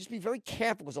I would just be very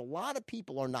careful because a lot of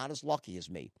people are not as lucky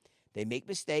as me. They make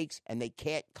mistakes, and they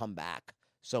can't come back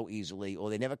so easily,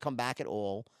 or they never come back at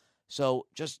all. So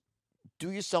just do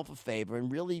yourself a favor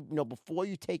and really, before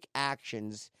you take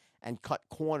actions and cut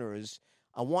corners,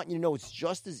 I want you to know it's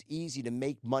just as easy to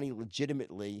make money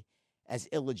legitimately as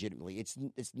illegitimately.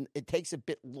 It takes a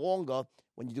bit longer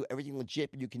when you do everything legit,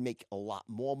 but you can make a lot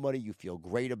more money. You feel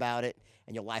great about it,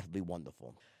 and your life will be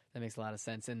wonderful. That makes a lot of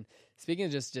sense. And speaking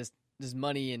of just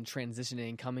money and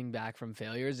transitioning, coming back from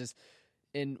failures, just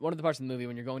in one of the parts of the movie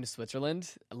when you're going to Switzerland,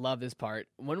 I love this part.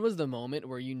 When was the moment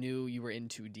where you knew you were in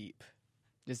too deep?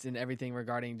 Just in everything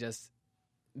regarding just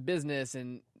business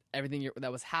and everything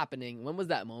that was happening. When was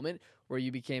that moment where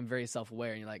you became very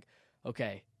self-aware and you're like,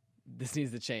 okay, this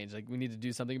needs to change. Like, we need to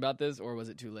do something about this, or was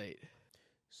it too late?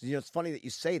 So, it's funny that you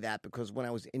say that because when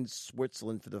I was in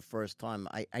Switzerland for the first time,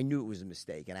 I knew it was a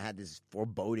mistake, and I had this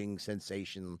foreboding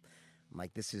sensation. I'm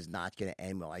like, this is not going to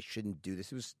end well. I shouldn't do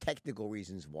this. It was technical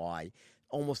reasons why.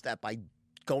 Almost that by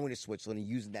going to Switzerland and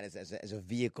using that as a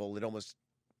vehicle, it almost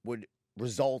would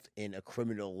result in a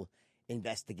criminal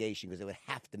investigation because they would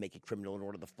have to make it criminal in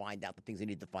order to find out the things they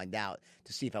need to find out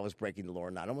to see if I was breaking the law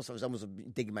or not. I was almost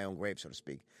digging my own grave, so to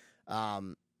speak.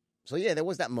 So yeah, there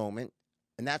was that moment,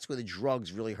 and that's where the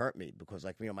drugs really hurt me because,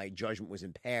 my judgment was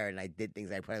impaired, and I did things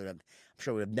I probably I'm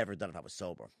sure would have never done if I was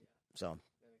sober. So,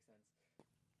 that makes sense.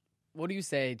 What do you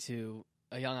say to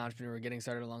a young entrepreneur getting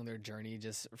started along their journey,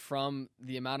 just from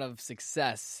the amount of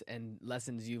success and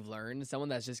lessons you've learned, someone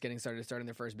that's just getting starting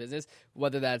their first business,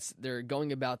 whether that's they're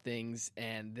going about things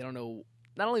and they don't know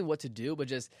not only what to do, but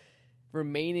just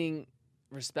remaining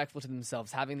respectful to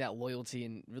themselves, having that loyalty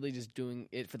and really just doing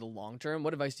it for the long term?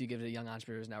 What advice do you give to young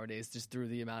entrepreneurs nowadays just through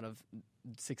the amount of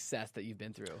success that you've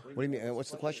been through? What do you mean?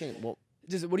 What's the question? Well,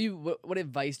 just what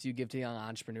advice do you give to young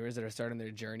entrepreneurs that are starting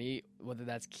their journey, whether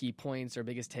that's key points or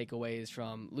biggest takeaways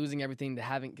from losing everything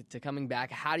to coming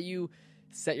back? How do you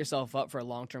set yourself up for a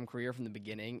long-term career from the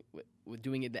beginning with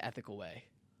doing it the ethical way?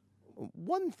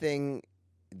 one thing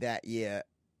that you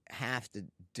have to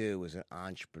do as an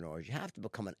entrepreneur is you have to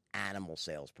become an animal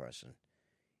salesperson.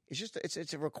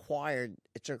 It's a required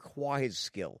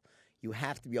skill. You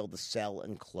have to be able to sell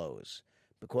and close,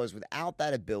 because without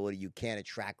that ability, you can't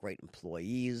attract great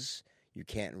employees, you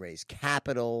can't raise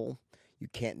capital, you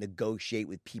can't negotiate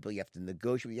with people you have to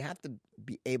negotiate with. You have to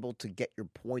be able to get your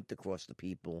point across to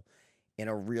people in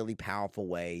a really powerful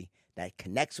way that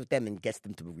connects with them and gets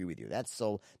them to agree with you.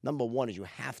 Number one is you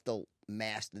have to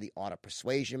master the art of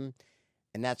persuasion.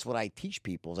 And that's what I teach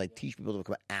people. I teach people to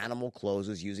become animal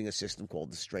closers using a system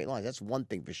called the straight line. That's one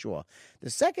thing for sure. The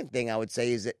second thing I would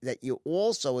say is that you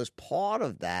also, as part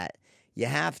of that, you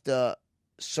have to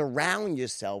surround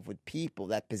yourself with people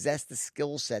that possess the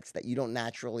skill sets that you don't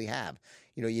naturally have.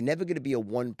 You know, you're never going to be a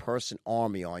one-person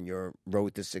army on your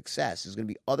road to success. There's going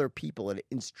to be other people that are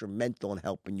instrumental in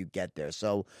helping you get there.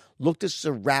 So look to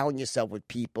surround yourself with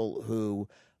people who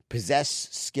possess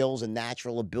skills and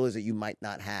natural abilities that you might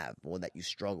not have or that you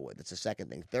struggle with. That's the second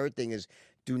thing. Third thing is,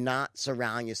 do not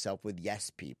surround yourself with yes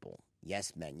people,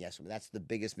 yes men, yes women. That's the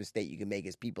biggest mistake you can make,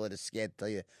 is people that are scared to tell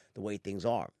you the way things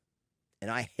are.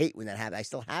 And I hate when that happens. I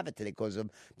still have it today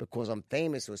because I'm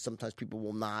famous, or sometimes people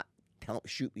will not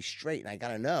shoot me straight, and I got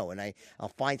to know. And I'll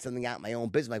find something out in my own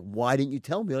business, like, why didn't you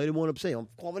tell me? I didn't want to upset you.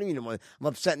 What do you mean? I'm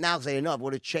upset now because I didn't know. I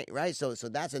would have changed, right? So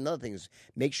that's another thing, is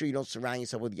make sure you don't surround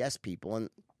yourself with yes people.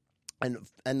 And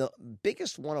the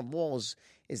biggest one of all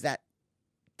is that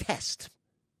test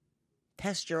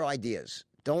your ideas.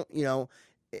 Don't,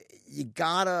 you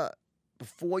gotta,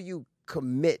 before you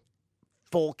commit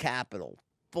full capital,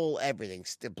 full everything,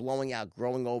 still blowing out,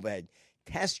 growing overhead,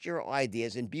 test your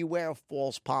ideas and beware of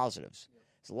false positives.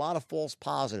 There's a lot of false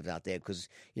positives out there, because,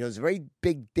 there's a very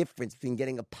big difference between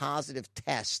getting a positive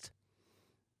test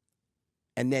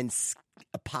and then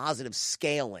a positive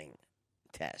scaling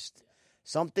test.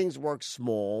 Some things work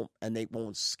small and they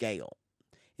won't scale.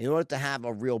 In order to have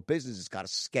a real business, it's got to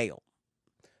scale.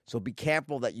 So be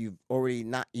careful that you've already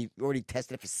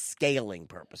tested it for scaling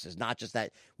purposes, not just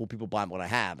that, will people buy what I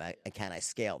have? Can I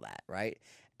scale that, right?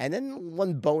 And then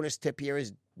one bonus tip here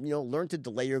is, learn to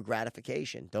delay your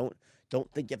gratification. Don't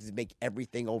think you have to make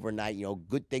everything overnight.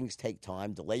 Good things take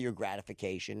time. Delay your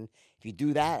gratification. If you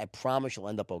do that, I promise you'll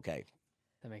end up okay.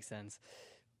 That makes sense.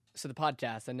 So the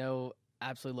podcast, I know,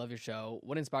 absolutely love your show.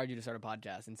 What inspired you to start a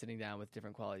podcast and sitting down with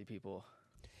different quality people?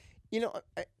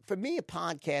 For me, a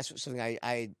podcast was something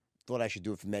I thought I should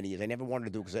do it for many years. I never wanted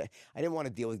to do it because I didn't want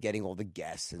to deal with getting all the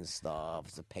guests and stuff.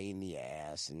 It's a pain in the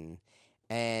ass.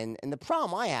 And the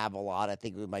problem I have a lot, I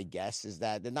think, with my guests is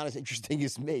that they're not as interesting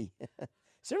as me.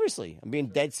 Seriously, I'm being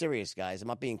dead serious, guys. I'm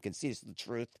not being conceited. It's the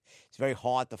truth. It's very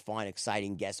hard to find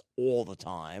exciting guests all the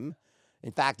time.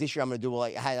 In fact, this year I'm going to do,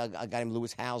 I had a guy named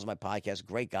Lewis Howes on my podcast,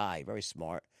 great guy, very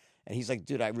smart. And he's like,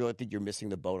 dude, I really think you're missing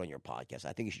the boat on your podcast.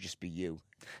 I think it should just be you.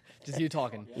 Just you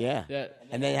talking. Yeah.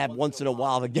 And then have once in a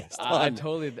while a guest on. I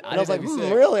totally. And I was like,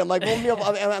 really? I'm like, well,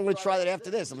 I'm going to try that after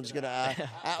this. I'm just going to.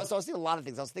 So I was thinking a lot of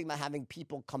things. I was thinking about having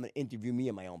people come and interview me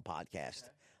in my own podcast.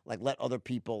 Like, let other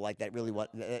people like that really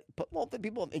want.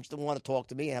 People interested want to talk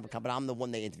to me and have a company. I'm the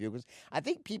one they interview, because I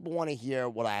think people want to hear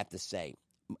what I have to say.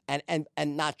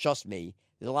 And not just me.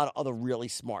 There's a lot of other really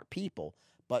smart people.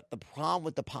 But the problem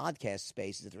with the podcast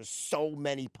space is that there's so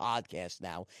many podcasts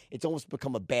now. It's almost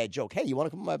become a bad joke. Hey, you want to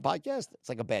come on my podcast? It's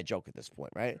like a bad joke at this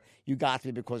point, right? You got to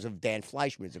me because of Dan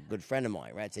Fleischman. He's a good friend of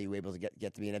mine, right? So you were able to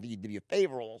get to me. And I think you did me a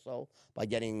favor also by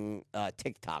getting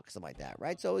TikTok, something like that,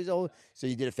 right? So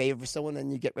you did a favor for someone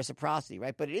and you get reciprocity,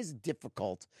 right? But it is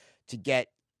difficult to get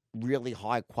really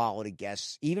high-quality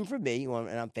guests, even for me, and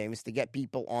I'm famous, to get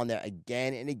people on there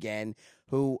again and again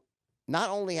who not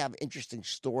only have interesting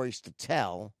stories to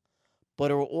tell,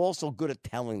 but are also good at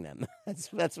telling them.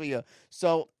 that's what you.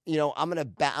 So this year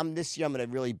I'm gonna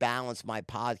really balance my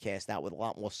podcast out with a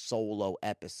lot more solo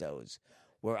episodes,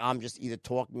 where I'm just either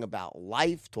talking about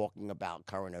life, talking about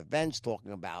current events,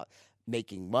 talking about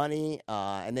making money,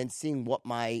 and then seeing what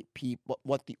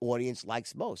what the audience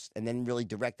likes most, and then really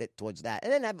direct it towards that,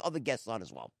 and then have other guests on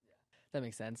as well. That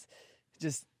makes sense.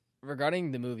 Just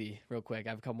regarding the movie, real quick, I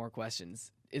have a couple more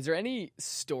questions. Is there any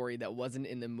story that wasn't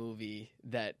in the movie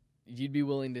that you'd be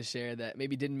willing to share that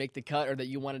maybe didn't make the cut, or that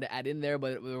you wanted to add in there,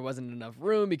 but there wasn't enough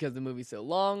room because the movie's so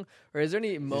long? Or is there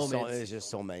any moments? There's just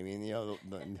so many. I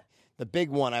mean, the big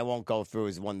one I won't go through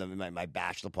is one that my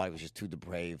bachelor party was just too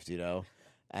depraved,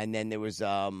 And then there was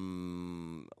there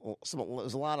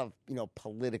was a lot of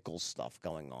political stuff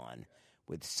going on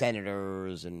with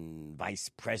senators and vice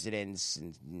presidents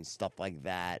and stuff like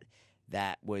that.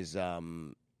 That was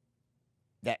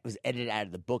edited out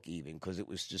of the book even because it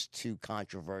was just too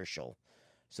controversial.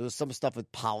 So there's some stuff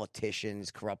with politicians,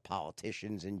 corrupt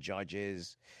politicians and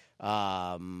judges.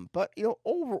 But,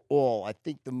 overall, I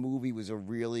think the movie was a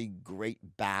really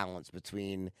great balance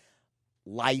between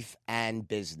life and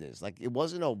business. Like, it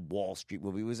wasn't a Wall Street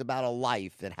movie. It was about a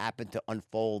life that happened to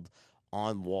unfold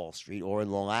on Wall Street or in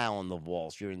Long Island of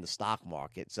Wall Street or in the stock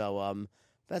market. So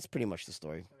that's pretty much the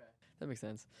story. Okay. That makes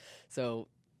sense. So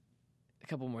a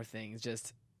couple more things.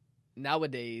 Just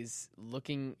nowadays,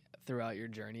 looking throughout your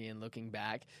journey and looking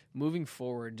back, moving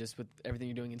forward, just with everything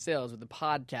you're doing in sales, with the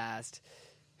podcast,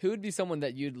 who would be someone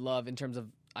that you'd love in terms of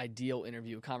ideal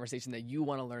interview, a conversation that you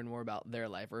want to learn more about their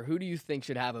life? Or who do you think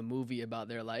should have a movie about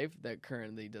their life that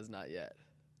currently does not yet?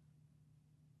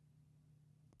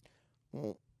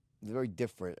 Well, they're very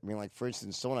different. I mean, like, for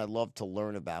instance, someone I'd love to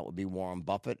learn about would be Warren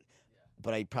Buffett,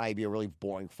 but I'd probably be a really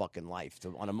boring fucking life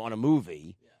on a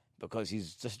movie. Yeah. Because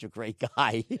he's such a great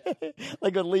guy.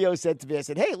 Like what Leo said to me, I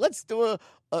said, "Hey, let's do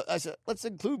let's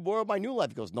include more of my new life."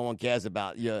 He goes, "No one cares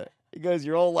about you." He goes,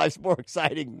 "Your old life's more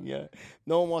exciting. Yeah,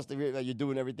 no one wants to hear that you're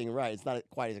doing everything right. It's not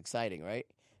quite as exciting, right?"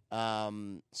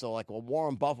 So like,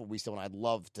 Warren Buffett would be someone I'd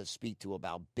love to speak to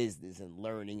about business and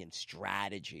learning and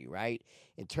strategy, right?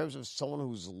 In terms of someone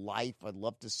whose life I'd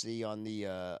love to see on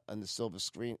the silver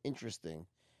screen, interesting.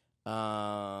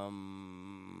 I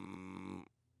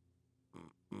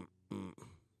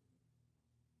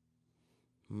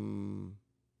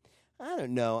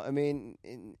don't know. I mean,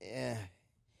 I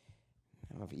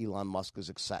don't know if Elon Musk is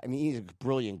excited. I mean, he's a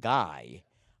brilliant guy.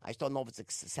 I just don't know if it's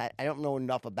exciting. I don't know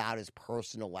enough about his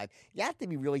personal life. You have to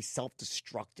be really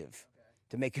self-destructive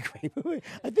to make a great movie.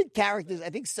 I think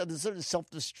there's sort of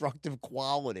self-destructive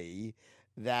quality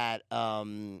that,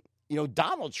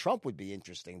 Donald Trump would be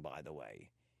interesting, by the way.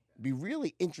 It'd be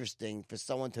really interesting for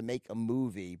someone to make a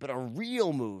movie, but a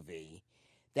real movie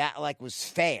that, like, was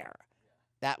fair.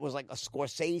 That was like a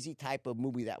Scorsese type of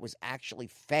movie that was actually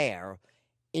fair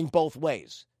in both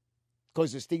ways.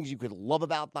 Because there's things you could love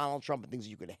about Donald Trump and things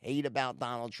you could hate about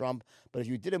Donald Trump. But if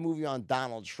you did a movie on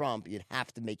Donald Trump, you'd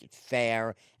have to make it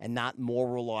fair and not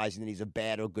moralizing that he's a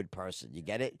bad or good person. You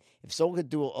get it? If someone could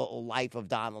do a life of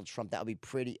Donald Trump, that would be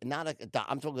pretty.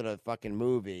 I'm talking a fucking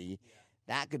movie.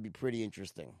 That could be pretty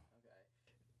interesting.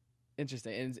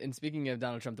 Interesting. And speaking of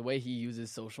Donald Trump, the way he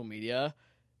uses social media,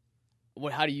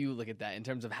 how do you look at that in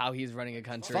terms of how he's running a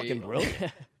country? Fucking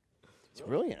brilliant. It's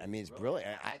brilliant. I mean, it's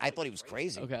brilliant. I thought he was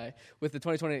crazy. Okay. With the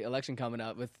 2020 election coming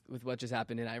up, with what just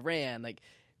happened in Iran, like,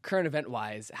 current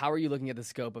event-wise, how are you looking at the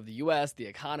scope of the U.S., the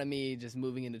economy, just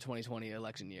moving into 2020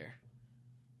 election year?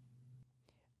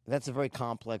 That's a very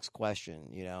complex question,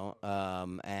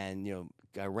 and,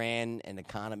 Iran and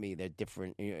economy, they're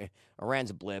different.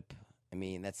 Iran's a blip. I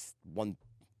mean, that's one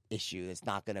issue that's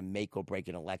not going to make or break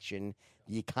an election.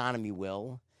 The economy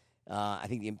will. I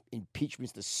think the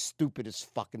impeachment's the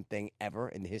stupidest fucking thing ever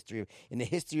in the history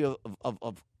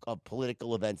of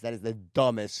political events. That is the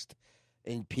dumbest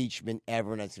impeachment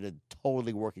ever, and it's going to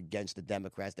totally work against the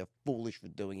Democrats. They're foolish for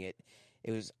doing it.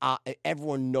 It was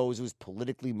everyone knows it was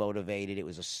politically motivated. It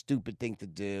was a stupid thing to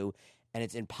do. And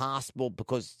it's impossible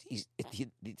because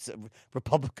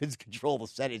Republicans control the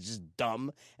Senate. It's just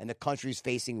dumb, and the country's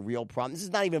facing real problems. This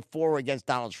is not even for or against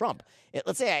Donald Trump.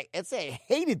 Let's say I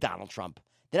hated Donald Trump.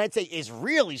 Then I'd say it's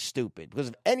really stupid because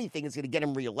if anything, it's going to get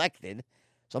him reelected.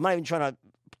 So I'm not even trying to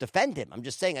defend him. I'm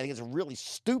just saying I think it's really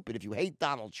stupid. If you hate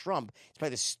Donald Trump, it's probably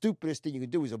the stupidest thing you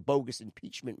could do is a bogus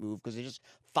impeachment move because it just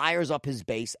fires up his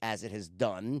base as it has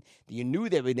done. You knew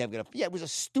they were never going to. Yeah, it was a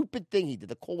stupid thing he did.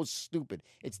 The call was stupid.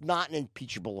 It's not an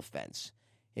impeachable offense.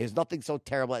 There's nothing so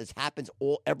terrible. It happens.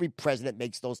 Every president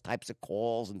makes those types of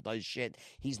calls and does shit.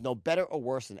 He's no better or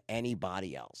worse than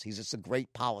anybody else. He's just a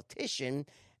great politician.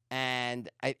 And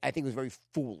I think it was very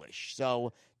foolish.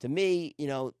 So to me,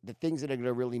 the things that are going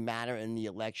to really matter in the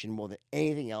election more than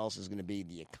anything else is going to be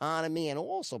the economy. And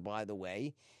also, by the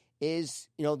way, is,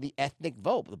 the ethnic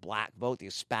vote, the black vote, the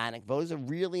Hispanic vote is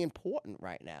really important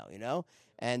right now,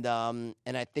 And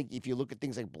I think if you look at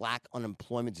things like black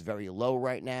unemployment is very low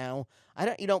right now.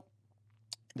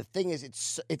 The thing is,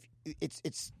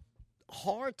 it's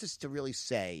hard to really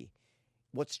say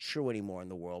what's true anymore in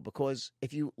the world because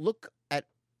if you look at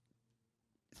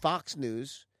Fox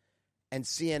News and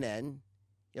CNN,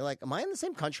 you're like, am I in the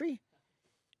same country?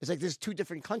 It's like there's two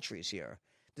different countries here.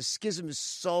 The schism is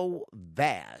so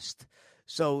vast.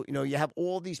 So, you have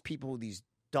all these people, these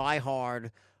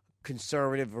diehard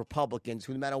conservative Republicans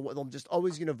who no matter what, they're just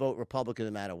always going to vote Republican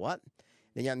no matter what.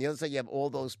 Then on the other side, you have all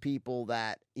those people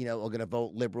that, are going to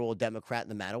vote liberal or Democrat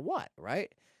no matter what,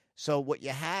 right? So what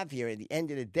you have here at the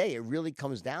end of the day, it really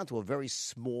comes down to a very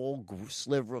small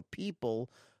sliver of people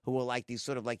who are like these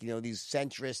sort of like, these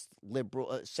centrist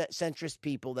liberal, centrist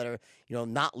people that are,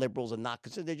 not liberals and not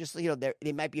considered. They're just,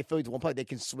 they might be affiliated to one party. They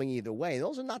can swing either way.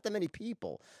 Those are not that many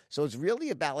people. So it's really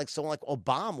about like someone like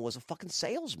Obama was a fucking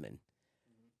salesman.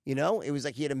 It was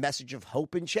like he had a message of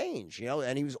hope and change,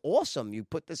 and he was awesome. You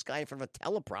put this guy in front of a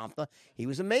teleprompter, he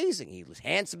was amazing. He was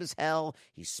handsome as hell.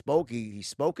 He spoke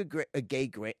a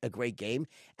great game,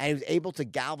 and he was able to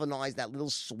galvanize that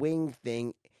little swing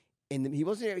thing.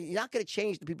 You're not going to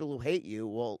change the people who hate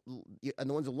you, and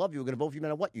the ones who love you are going to vote for you no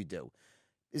matter what you do.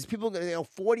 There's people,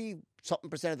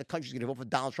 40-something% of the country is going to vote for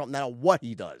Donald Trump no matter what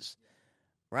he does.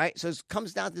 Right? So it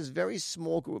comes down to this very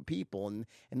small group of people, and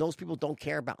those people don't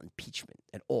care about impeachment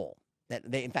at all.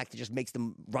 In fact, it just makes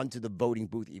them run to the voting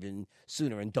booth even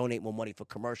sooner and donate more money for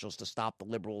commercials to stop the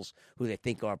liberals who they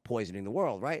think are poisoning the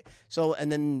world, right? So, and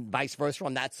then vice versa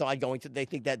on that side, they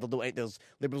think that those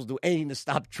liberals will do anything to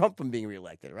stop Trump from being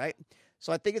reelected, right?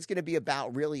 So I think it's going to be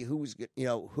about really who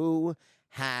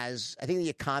has. I think the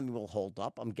economy will hold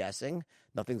up. I'm guessing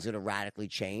nothing's going to radically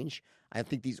change. I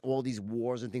think all these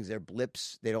wars and things, they're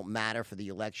blips. They don't matter for the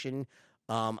election.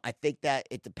 I think that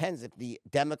it depends. If the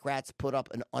Democrats put up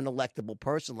an unelectable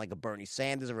person like a Bernie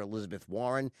Sanders or Elizabeth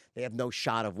Warren, they have no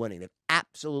shot of winning. They have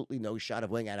absolutely no shot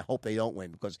of winning, and I hope they don't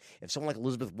win, because if someone like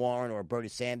Elizabeth Warren or Bernie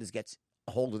Sanders gets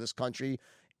a hold of this country,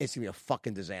 it's going to be a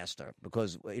fucking disaster,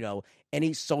 because,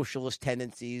 any socialist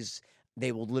tendencies,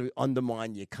 they will literally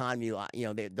undermine the economy.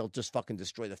 They'll just fucking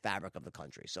destroy the fabric of the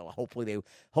country. So hopefully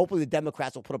the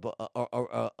Democrats will put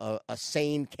up a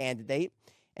sane candidate,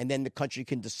 and then the country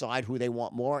can decide who they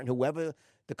want more. And whoever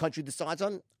the country decides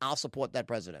on, I'll support that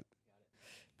president.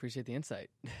 Appreciate the insight.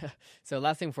 So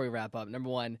last thing before we wrap up, number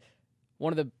one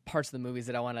of the parts of the movies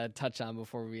that I want to touch on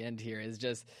before we end here is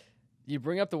just, you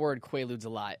bring up the word Quaaludes a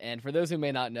lot, and for those who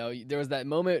may not know, there was that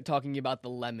moment talking about the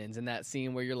lemons in that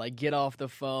scene where you're like, get off the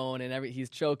phone, and he's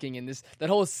choking, and that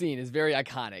whole scene is very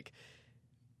iconic.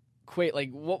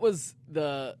 What was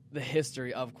the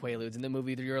history of Quaaludes in the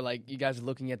movie? You're like, you guys are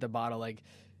looking at the bottle like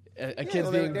a kid's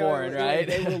being born, right?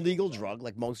 They were a legal drug,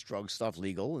 like most drug stuff,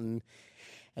 legal, and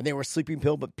they were a sleeping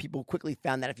pill. But people quickly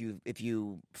found that if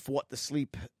you fought the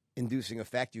sleep-inducing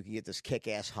effect, you could get this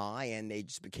kick-ass high, and they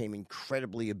just became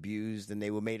incredibly abused, and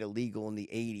they were made illegal in the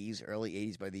early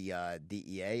 80s by the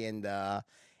DEA, and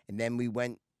then we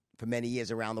went for many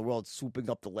years around the world swooping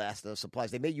up the last of the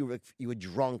supplies. They made you were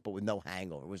drunk but with no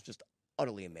hangover. It was just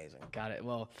utterly amazing. Got it.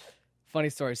 Well,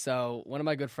 funny story. So one of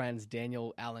my good friends,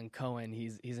 Daniel Allen Cohen,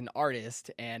 he's an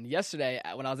artist, and yesterday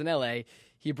when I was in LA,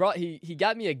 he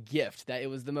got me a gift that it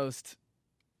was the most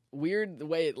weird the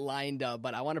way it lined up,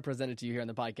 but I want to present it to you here on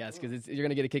the podcast because you're going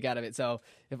to get a kick out of it. So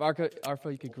if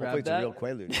Arfo, you could grab Hopefully that. It's a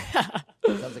real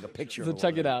Quaalude. Sounds like a picture. So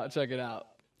check it out.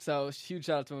 So huge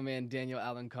shout out to my man Daniel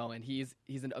Allen Cohen. He's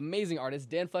an amazing artist.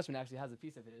 Dan Fleshman actually has a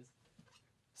piece of his.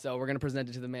 So we're going to present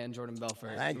it to the man Jordan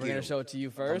Belfort. Thank you. We're going to show it to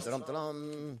you first.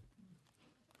 Dum-dum-dum-dum.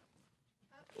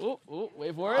 Ooh,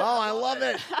 wait for it. Oh, I love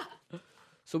it.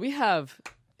 So we have,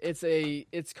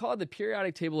 it's called the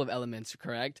periodic table of elements,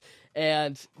 correct?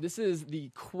 And this is the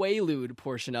Quaalude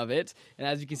portion of it. And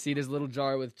as you can see, there's a little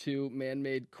jar with 2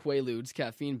 man-made Quaaludes,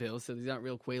 caffeine pills. So these aren't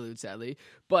real Quaaludes, sadly.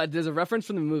 But there's a reference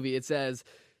from the movie. It says,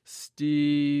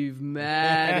 Steve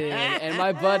Madden. And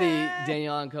my buddy,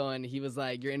 Daniel Allen Cohen, he was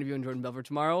like, you're interviewing Jordan Belfort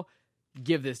tomorrow?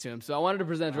 Give this to him. So I wanted to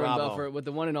present Jordan Belfort with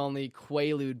the one and only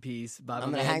Quaalude piece by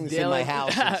I'm going to hang this in my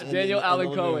house. Daniel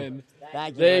Allen Cohen.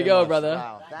 Thank you There you go, much. brother.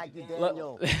 Wow. Thank you,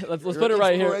 Daniel. Let's put it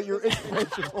right here. You're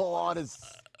inspirational artist.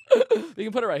 We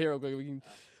can put it right here real quick.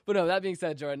 But no, that being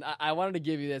said, Jordan, I wanted to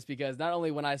give you this because not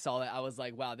only when I saw it, I was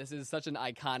like, wow, this is such an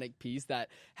iconic piece that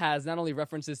has not only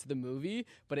references to the movie,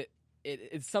 but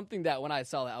it's something that when I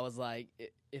saw it, I was like,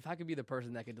 if I could be the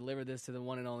person that could deliver this to the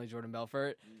one and only Jordan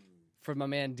Belfort, for my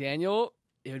man Daniel,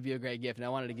 it would be a great gift. And I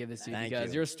wanted to give this to you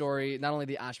because your story, not only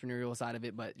the entrepreneurial side of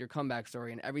it, but your comeback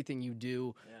story and everything you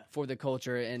do for the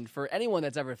culture. And for anyone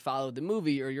that's ever followed the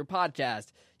movie or your podcast,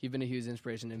 you've been a huge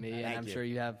inspiration to me. And I'm sure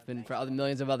you have been for other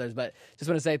millions of others. But just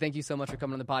want to say thank you so much for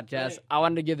coming on the podcast. I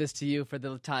wanted to give this to you for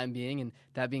the time being. And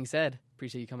that being said,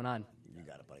 appreciate you coming on. You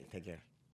got it, buddy. Take care.